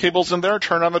jumper cables in there,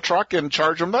 turn on the truck, and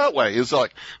charge them that way. He's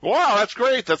like, wow, that's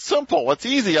great, that's simple, that's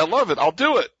easy, I love it, I'll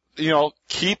do it.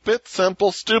 Keep it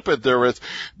simple, stupid. There is,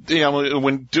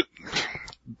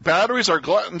 batteries are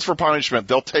gluttons for punishment.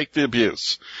 They'll take the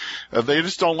abuse. They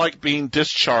just don't like being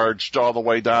discharged all the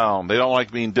way down. They don't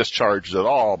like being discharged at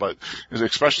all, but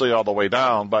especially all the way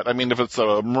down. But I mean, if it's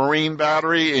a marine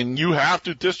battery and you have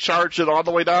to discharge it all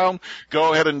the way down,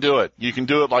 go ahead and do it. You can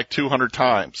do it like 200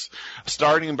 times.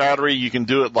 Starting battery, you can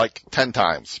do it like 10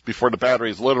 times before the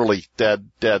battery is literally dead.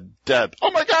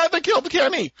 Oh my God, they killed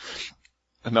Kenny.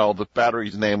 No, the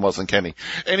battery's name wasn't Kenny.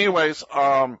 Anyways,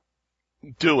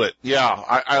 do it. Yeah,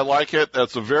 I like it.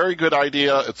 That's a very good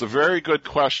idea. It's a very good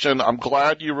question. I'm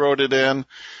glad you wrote it in.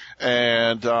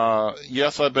 And,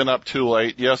 yes, I've been up too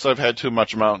late. Yes, I've had too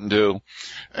much Mountain Dew,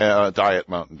 diet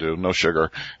Mountain Dew, no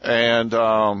sugar.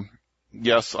 And,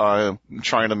 yes, I'm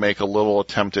trying to make a little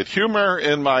attempt at humor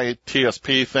in my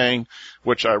TSP thing,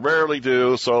 which I rarely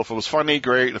do. So if it was funny,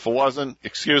 great. If it wasn't,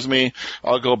 excuse me,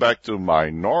 I'll go back to my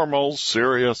normal,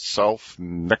 serious self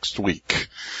next week.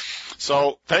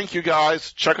 So thank you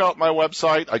guys. Check out my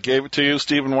website. I gave it to you,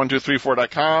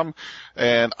 Steven1234.com.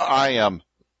 And I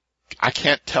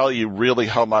can't tell you really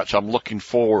how much I'm looking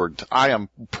forward. I am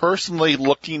personally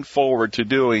looking forward to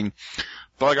doing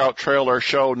Bug Out Trailer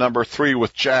Show number 3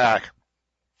 with Jack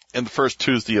in the first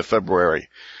Tuesday of February.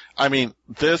 I mean,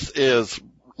 this is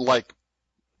like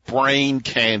brain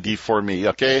candy for me,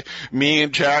 okay? Me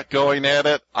and Jack going at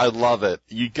it, I love it.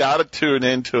 You gotta tune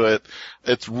into it.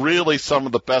 It's really some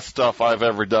of the best stuff I've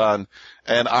ever done,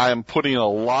 and I'm putting a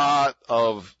lot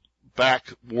of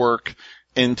back work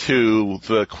into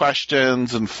the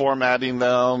questions and formatting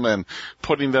them and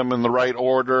putting them in the right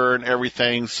order and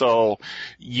everything, so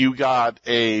you got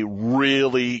a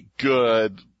really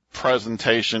good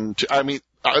presentation.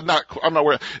 I'm not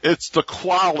aware. It's the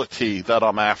quality that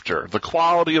I'm after. The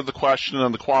quality of the question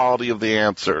and the quality of the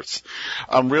answers.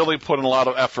 I'm really putting a lot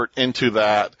of effort into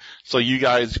that, so you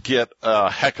guys get a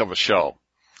heck of a show.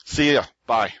 See ya.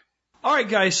 Bye. All right,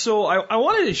 guys, so I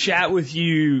wanted to chat with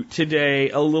you today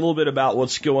a little bit about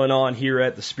what's going on here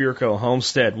at the Spearco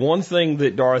Homestead. One thing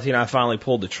that Dorothy and I finally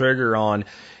pulled the trigger on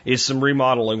is some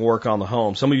remodeling work on the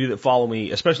home. Some of you that follow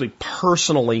me, especially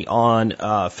personally on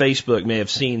Facebook, may have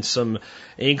seen some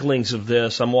inklings of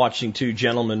this. I'm watching 2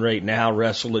 gentlemen right now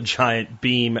wrestle a giant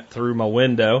beam through my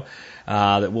window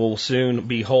that will soon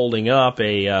be holding up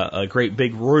a great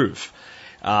big roof.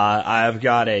 I've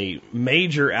got a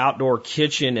major outdoor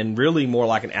kitchen and really more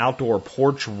like an outdoor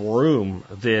porch room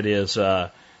that is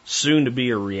soon to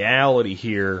be a reality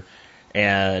here.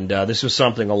 And this was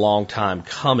something a long time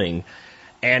coming.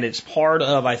 And it's part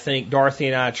of, I think, Dorothy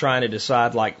and I trying to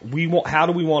decide, like, how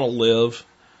do we want to live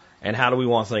and how do we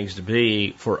want things to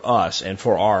be for us and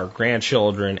for our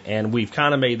grandchildren. And we've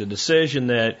kind of made the decision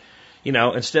that, you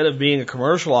know, instead of being a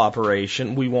commercial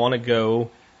operation, we want to go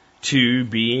to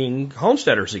being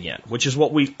homesteaders again, which is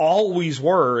what we always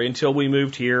were until we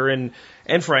moved here. And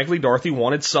frankly, Dorothy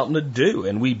wanted something to do.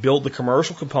 And we built the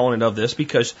commercial component of this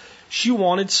because she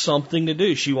wanted something to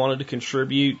do. She wanted to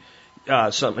contribute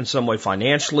in some way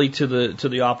financially to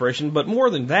the operation, but more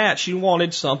than that, she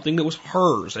wanted something that was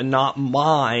hers and not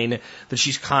mine that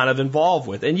she's kind of involved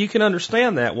with. And you can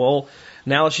understand that. Well,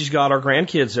 now that she's got our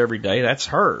grandkids every day, that's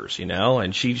hers, you know,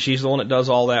 and she's the one that does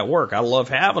all that work. I love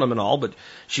having them and all, but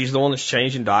she's the one that's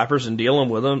changing diapers and dealing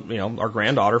with them, you know, our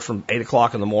granddaughter from 8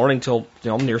 o'clock in the morning till, you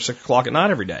know, near 6 o'clock at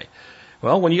night every day.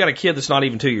 Well, when you got a kid that's not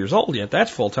even 2 years old yet,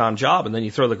 that's a full-time job, and then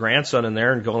you throw the grandson in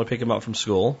there and go and pick him up from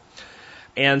school.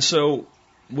 And so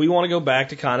we want to go back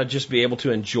to kind of just be able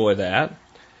to enjoy that.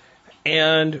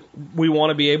 And we want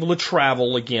to be able to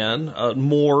travel again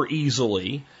more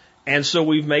easily. And so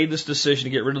we've made this decision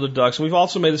to get rid of the ducks. And we've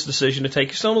also made this decision to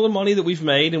take some of the money that we've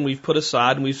made and we've put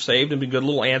aside and we've saved and been good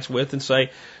little ants with and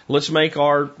say, let's make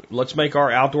our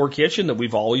outdoor kitchen that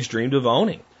we've always dreamed of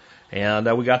owning.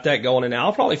 And we got that going. And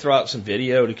I'll probably throw out some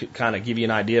video to kind of give you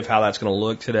an idea of how that's going to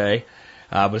look today.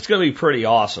 But it's going to be pretty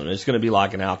awesome. It's going to be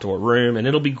like an outdoor room, and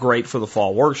it'll be great for the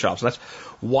fall workshops. And that's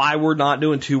why we're not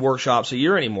doing 2 workshops a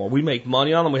year anymore. We make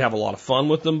money on them. We have a lot of fun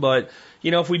with them. But,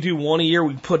 you know, if we do 1 a year,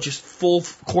 we put just full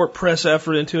court press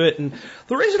effort into it. And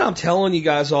the reason I'm telling you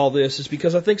guys all this is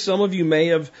because I think some of you may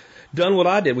have done what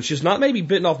I did, which is not maybe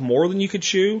bitten off more than you could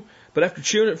chew, but after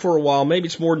chewing it for a while, maybe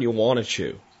it's more than you want to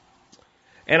chew.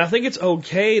 And I think it's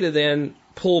okay to then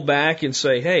pull back and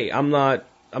say, hey, I'm not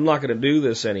going to do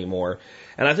this anymore.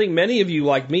 And I think many of you,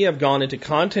 like me, have gone into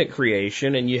content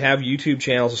creation and you have YouTube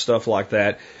channels and stuff like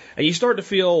that. And you start to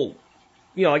feel,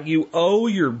 you know, like you owe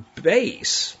your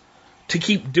base to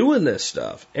keep doing this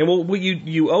stuff. And what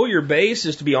you owe your base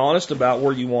is to be honest about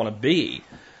where you want to be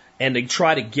and to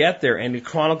try to get there and to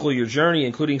chronicle your journey,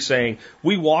 including saying,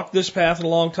 we walked this path in a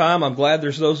long time. I'm glad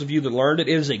there's those of you that learned it.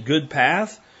 It is a good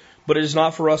path, but it is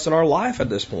not for us in our life at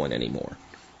this point anymore.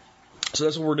 So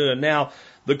that's what we're doing. Now,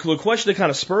 the question that kind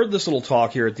of spurred this little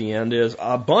talk here at the end is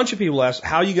a bunch of people asked,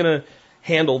 how are you going to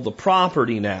handle the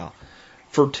property now?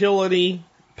 Fertility,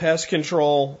 pest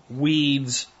control,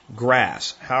 weeds,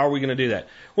 grass. How are we going to do that?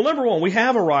 Well, number one, we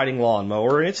have a riding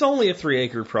lawnmower, and it's only a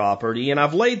 3-acre property, and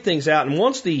I've laid things out, and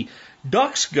once the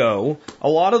ducks go, a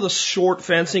lot of the short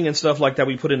fencing and stuff like that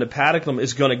we put into paddock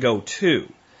is going to go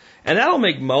too. And that'll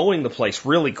make mowing the place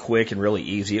really quick and really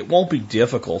easy. It won't be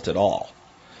difficult at all.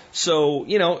 So,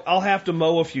 I'll have to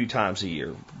mow a few times a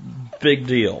year. Big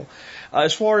deal.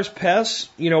 As far as pests,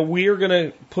 we're going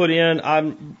to put in,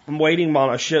 I'm waiting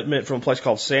on a shipment from a place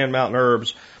called Sand Mountain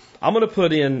Herbs. I'm going to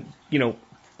put in,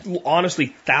 honestly,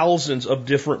 thousands of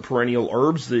different perennial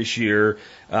herbs this year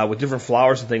with different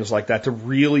flowers and things like that to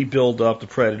really build up the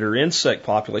predator insect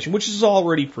population, which is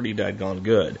already pretty daggone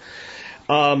good.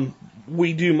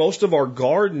 We do most of our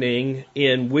gardening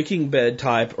in wicking bed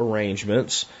type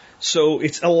arrangements. So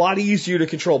it's a lot easier to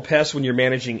control pests when you're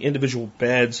managing individual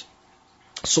beds.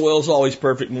 Soil's always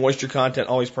perfect, moisture content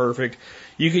always perfect.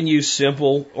 You can use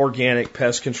simple organic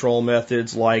pest control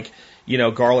methods like,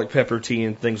 garlic pepper tea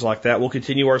and things like that. We'll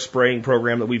continue our spraying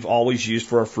program that we've always used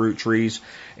for our fruit trees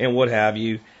and what have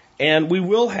you. And we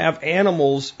will have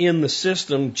animals in the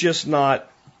system, just not,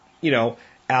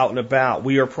 out and about.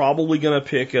 We are probably going to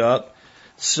pick up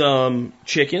some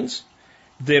chickens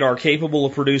that are capable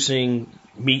of producing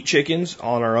meat chickens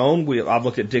on our own. I've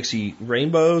looked at Dixie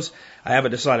Rainbows. I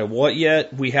haven't decided what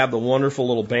yet. We have the wonderful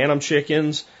little Bantam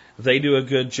chickens. They do a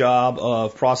good job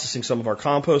of processing some of our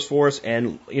compost for us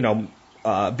and,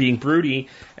 being broody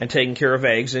and taking care of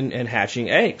eggs and hatching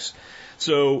eggs.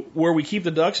 So where we keep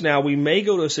the ducks now, we may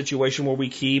go to a situation where we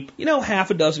keep,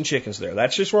 half a dozen chickens there.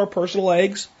 That's just for our personal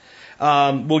eggs.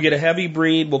 We'll get a heavy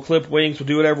breed, we'll clip wings, we'll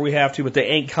do whatever we have to, but they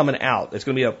ain't coming out. It's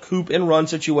going to be a coop and run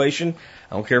situation.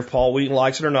 I don't care if Paul Wheaton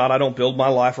likes it or not. I don't build my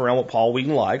life around what Paul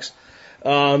Wheaton likes.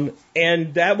 And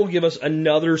that will give us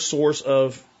another source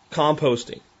of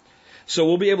composting. So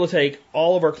we'll be able to take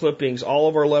all of our clippings, all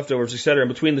of our leftovers, etc.,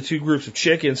 and between the two groups of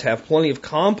chickens have plenty of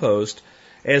compost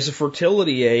as a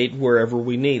fertility aid wherever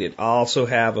we need it. I also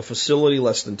have a facility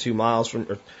less than 4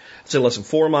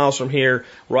 miles from here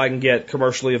where I can get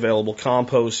commercially available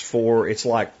compost for, it's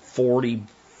like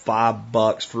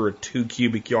 $45 for a 2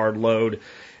 cubic yard load.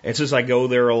 And since I go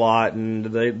there a lot, and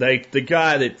the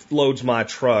guy that loads my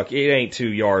truck, it ain't 2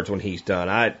 yards when he's done.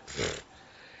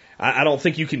 I don't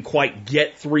think you can quite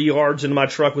get 3 yards into my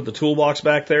truck with the toolbox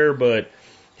back there, but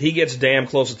he gets damn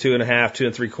close to 2.5, 2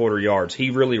 3/4 yards.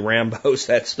 He really Rambos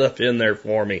that stuff in there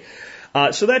for me.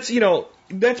 So that's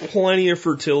plenty of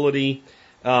fertility.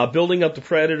 Building up the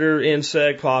predator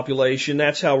insect population,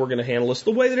 that's how we're going to handle this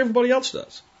the way that everybody else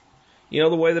does.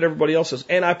 The way that everybody else does.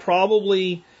 And I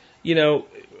probably,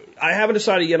 I haven't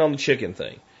decided yet on the chicken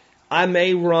thing. I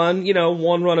may run,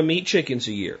 one run of meat chickens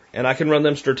a year, and I can run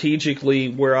them strategically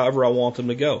wherever I want them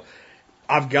to go.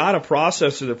 I've got a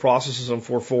processor that processes them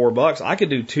for $4. I could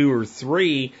do 2 or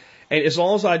 3, and as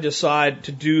long as I decide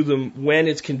to do them when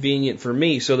it's convenient for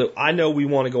me, so that I know we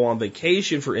want to go on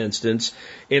vacation, for instance,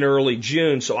 in early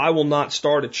June, so I will not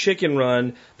start a chicken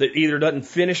run that either doesn't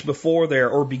finish before there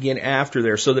or begin after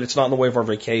there, so that it's not in the way of our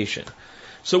vacation.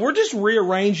 So we're just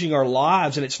rearranging our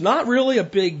lives, and it's not really a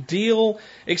big deal,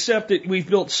 except that we've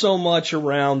built so much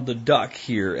around the duck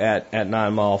here at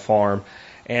 9 Mile Farm.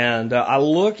 And I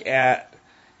look at,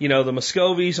 the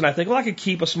Muscovies, and I think, I could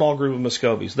keep a small group of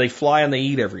Muscovies. They fly and they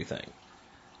eat everything.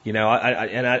 Here's what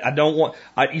I don't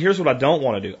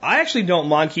want to do. I actually don't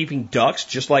mind keeping ducks,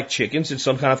 just like chickens, in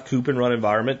some kind of coop and run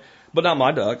environment, but not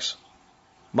my ducks.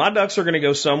 My ducks are going to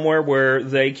go somewhere where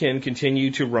they can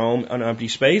continue to roam on empty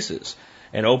spaces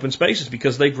and open spaces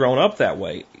because they've grown up that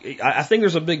way. I think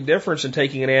there's a big difference in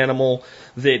taking an animal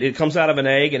that it comes out of an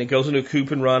egg and it goes into a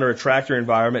coop and run or a tractor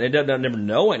environment and it doesn't never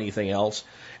know anything else,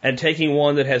 and taking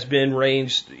one that has been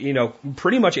ranged,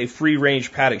 pretty much a free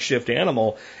range paddock shift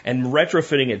animal and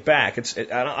retrofitting it back.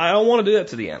 I don't want to do that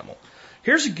to the animal.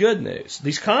 Here's the good news.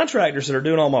 These contractors that are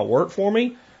doing all my work for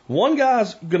me, one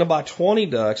guy's going to buy 20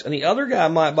 ducks and the other guy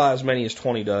might buy as many as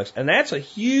 20 ducks, and that's a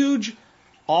huge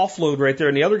offload right there,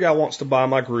 and the other guy wants to buy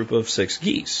my group of 6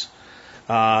 geese.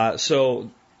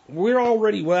 So we're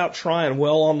already, without trying,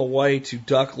 well on the way to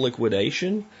duck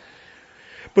liquidation.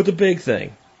 But the big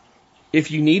thing,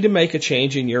 if you need to make a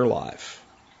change in your life,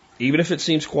 even if it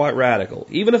seems quite radical,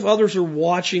 even if others are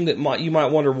watching you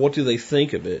might wonder what do they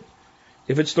think of it,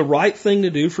 if it's the right thing to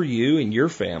do for you and your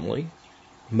family,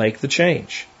 make the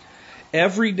change.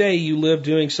 Every day you live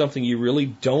doing something you really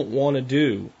don't want to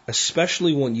do,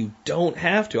 especially when you don't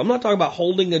have to. I'm not talking about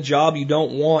holding a job you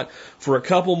don't want for a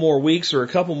couple more weeks or a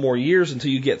couple more years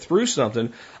until you get through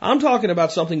something. I'm talking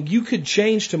about something you could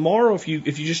change tomorrow if you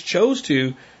just chose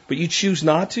to, but you choose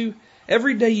not to.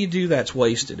 Every day you do that's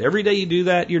wasted. Every day you do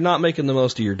that, you're not making the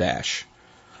most of your dash.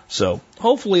 So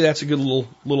hopefully that's a good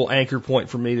little anchor point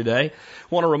for me today. I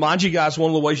want to remind you guys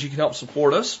one of the ways you can help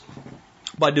support us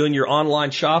by doing your online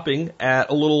shopping at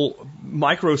a little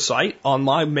microsite on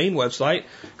my main website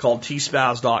called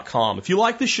tspaz.com. If you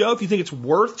like the show, if you think it's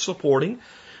worth supporting,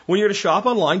 when you're to shop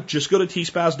online, just go to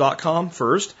tspaz.com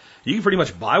first. You can pretty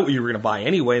much buy what you were going to buy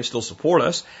anyway and still support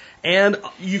us. And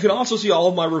you can also see all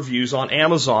of my reviews on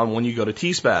Amazon when you go to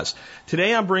T-Spaz.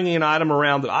 Today I'm bringing an item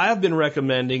around that I have been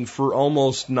recommending for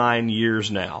almost 9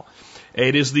 years now.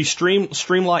 It is the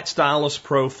Streamlight Stylus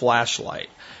Pro flashlight.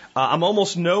 I'm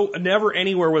almost never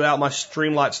anywhere without my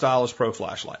Streamlight Stylus Pro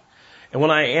flashlight. And when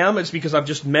I am, it's because I've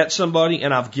just met somebody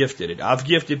and I've gifted it. I've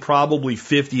gifted probably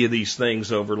 50 of these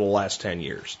things over the last 10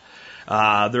 years.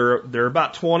 They're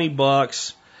about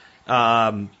 $20.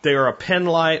 They are a pen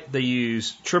light. They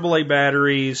use AAA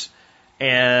batteries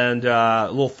and a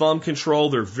little thumb control.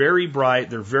 They're very bright.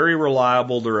 They're very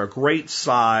reliable. They're a great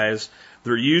size.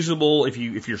 They're usable if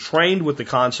you're trained with the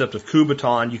concept of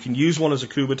Kubotan. You can use one as a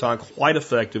Kubotan quite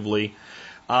effectively,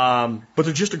 but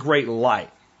they're just a great light.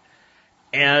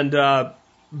 And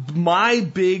my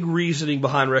big reasoning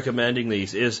behind recommending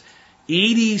these is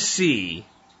EDC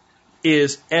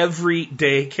is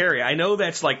everyday carry. I know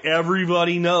that's like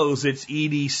everybody knows it's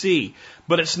EDC,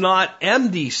 but it's not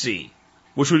MDC,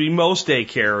 which would be most day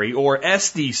carry, or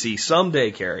SDC, some day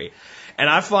carry. And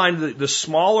I find that the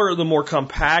smaller, the more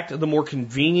compact, the more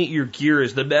convenient your gear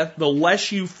is, the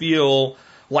less you feel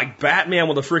like Batman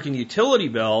with a freaking utility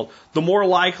belt, the more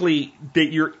likely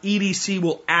that your EDC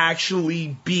will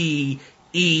actually be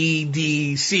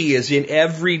EDC, as in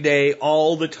everyday,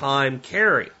 all the time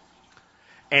carry.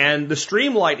 And the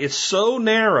Streamlight is so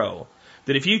narrow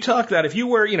that if you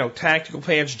wear, tactical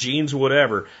pants, jeans,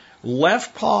 whatever,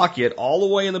 left pocket all the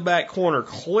way in the back corner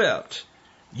clipped,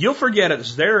 you'll forget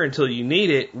it's there until you need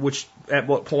it, which at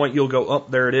what point you'll go, oh,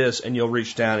 there it is, and you'll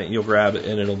reach down and you'll grab it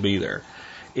and it'll be there.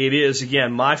 It is,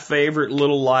 again, my favorite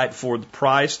little light for the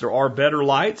price. There are better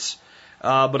lights,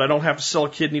 but I don't have to sell a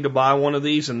kidney to buy one of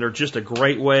these, and they're just a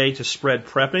great way to spread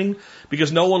prepping,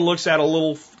 because no one looks at a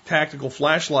little tactical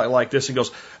flashlight like this and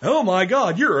goes, oh my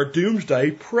God, you're a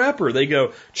doomsday prepper. They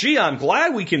go, gee, I'm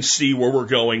glad we can see where we're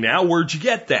going now. Where'd you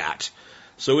get that?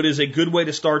 So it is a good way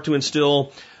to start to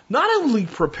instill not only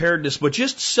preparedness, but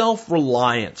just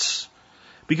self-reliance.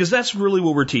 Because that's really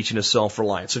what we're teaching is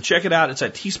self-reliance. So check it out. It's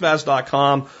at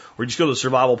tspaz.com, or just go to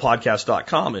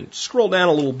survivalpodcast.com and scroll down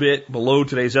a little bit below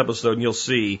today's episode and you'll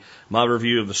see my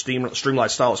review of the Streamlight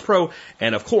Stylus Pro.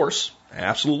 And of course,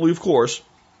 absolutely of course,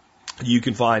 you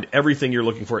can find everything you're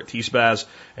looking for at T-Spaz,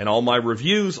 and all my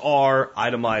reviews are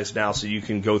itemized now, so you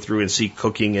can go through and see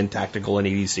cooking and tactical and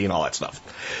EDC and all that stuff.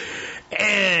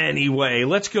 Anyway,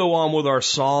 let's go on with our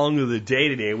song of the day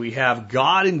today. We have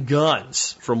God and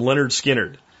Guns from Leonard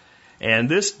Skinner. And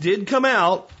this did come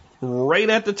out right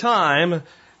at the time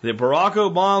that Barack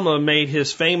Obama made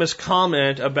his famous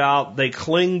comment about they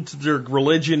cling to their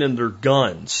religion and their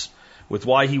guns, with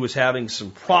why he was having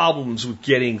some problems with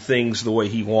getting things the way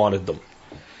he wanted them.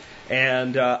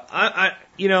 And,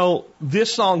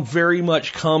 this song very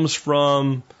much comes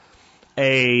from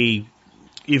a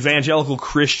evangelical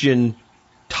Christian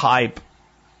type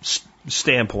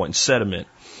standpoint, sentiment.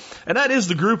 And that is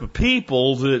the group of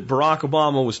people that Barack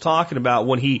Obama was talking about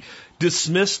when he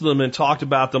dismissed them and talked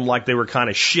about them like they were kind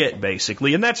of shit,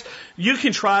 basically. And that's, you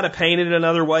can try to paint it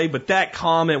another way, but that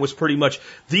comment was pretty much,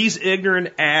 these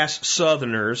ignorant ass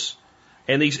Southerners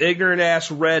and these ignorant ass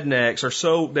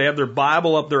rednecks they have their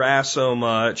Bible up their ass so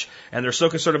much, and they're so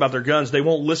concerned about their guns, they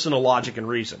won't listen to logic and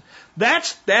reason.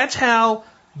 That's how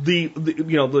the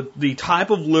type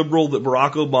of liberal that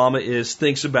Barack Obama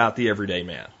thinks about the everyday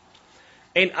man.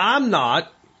 And I'm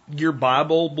not your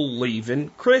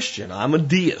Bible-believing Christian. I'm a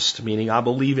deist, meaning I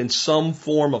believe in some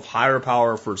form of higher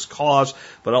power for its cause,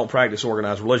 but I don't practice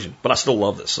organized religion. But I still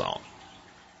love this song.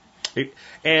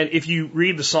 And if you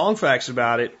read the song facts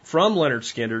about it from Leonard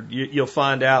Skinner, you'll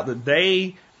find out that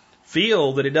they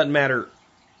feel that it doesn't matter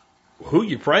who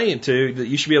you're praying to, that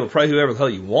you should be able to pray whoever the hell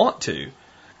you want to.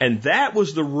 And that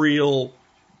was the real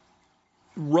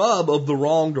rub of the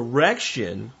wrong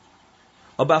direction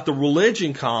about the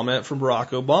religion comment from Barack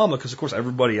Obama, because, of course,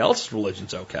 everybody else's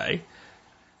religion's okay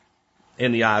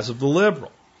in the eyes of the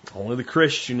liberal. Only the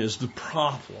Christian is the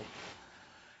problem.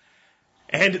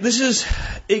 And this is,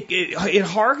 it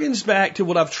harkens back to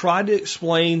what I've tried to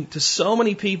explain to so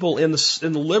many people in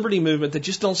the liberty movement that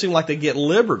just don't seem like they get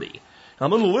liberty.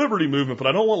 I'm in the liberty movement, but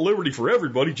I don't want liberty for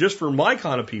everybody, just for my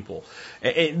kind of people.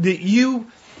 You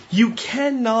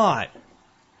cannot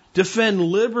defend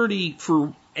liberty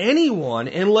for anyone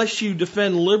unless you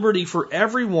defend liberty for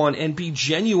everyone and be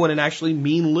genuine and actually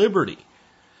mean liberty.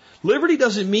 Liberty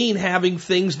doesn't mean having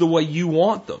things the way you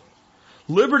want them.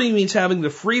 Liberty means having the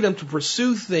freedom to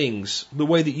pursue things the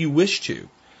way that you wish to,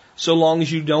 so long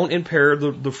as you don't impair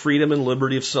the freedom and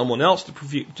liberty of someone else to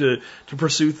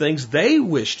pursue things they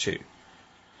wish to.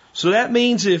 So that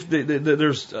means if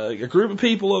there's a group of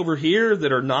people over here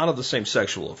that are not of the same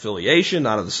sexual affiliation,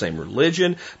 not of the same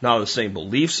religion, not of the same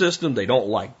belief system, they don't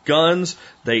like guns,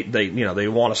 they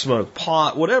want to smoke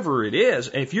pot, whatever it is,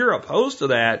 and if you're opposed to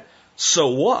that, so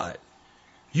what?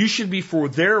 You should be for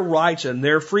their rights and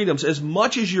their freedoms as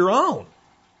much as your own.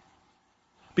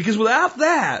 Because without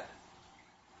that,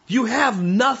 you have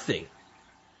nothing.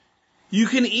 You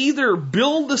can either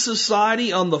build the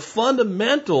society on the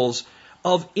fundamentals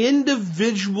of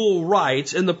individual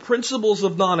rights and the principles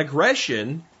of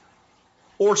non-aggression,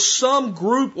 or some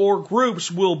group or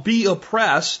groups will be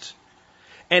oppressed,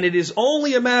 and it is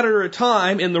only a matter of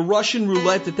time in the Russian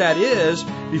roulette that is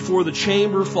before the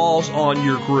chamber falls on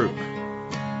your group.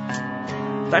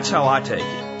 That's how I take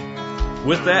it.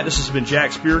 With that, this has been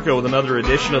Jack Spirko with another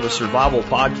edition of the Survival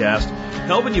Podcast,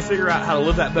 helping you figure out how to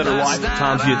live that better life if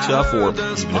times get tough, or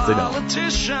even if they don't.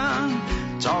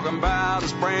 Talking about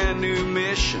his brand new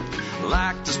mission,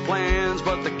 liked his plans,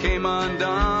 but they came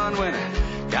undone when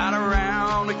it got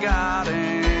around to God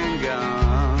and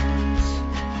guns.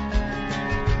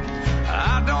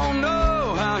 I don't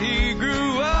know how he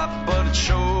grew up, but it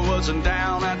sure wasn't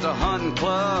down at the hunting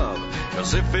club.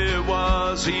 'Cause if it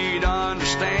was, he'd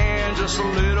understand just a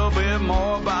little bit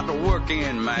more about the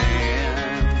working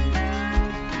man.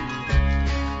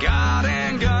 God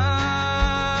and guns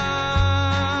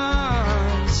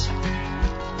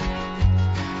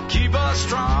keep us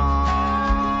strong.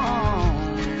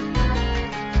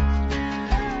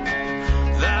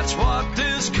 That's what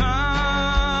this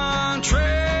country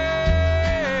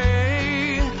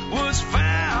was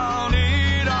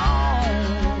founded on.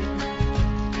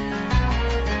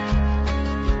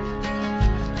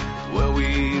 Well,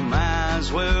 we might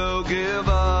as well give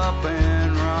up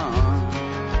and run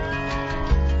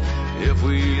if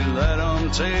we let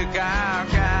them take our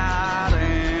God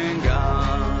and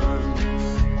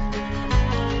guns.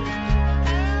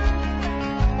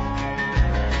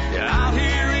 Yeah, out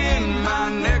here in my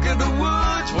neck of the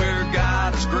woods where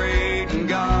God is great and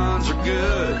guns are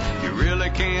good, you really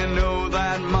can't know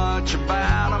that much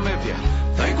about them if you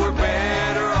think we're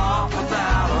better off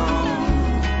without them.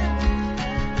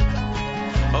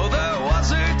 Oh, there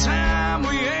was a time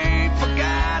we ain't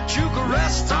forgot. You could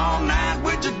rest all night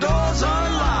with your doors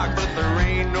unlocked, but there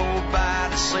ain't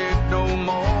nobody safe no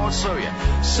more. So you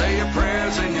say your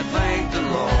prayers and you thank the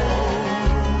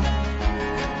Lord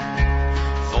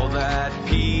for that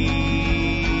peacemaker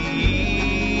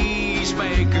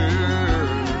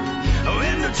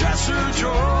in the dresser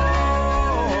drawer.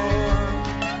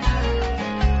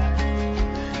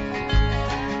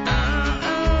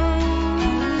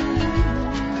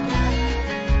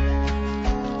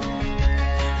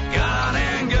 God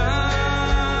and guns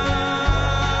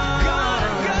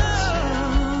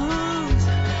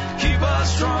keep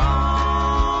us strong.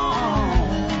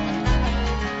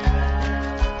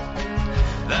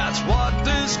 That's what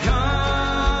this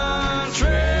country,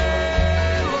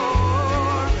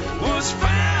 Lord, was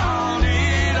founded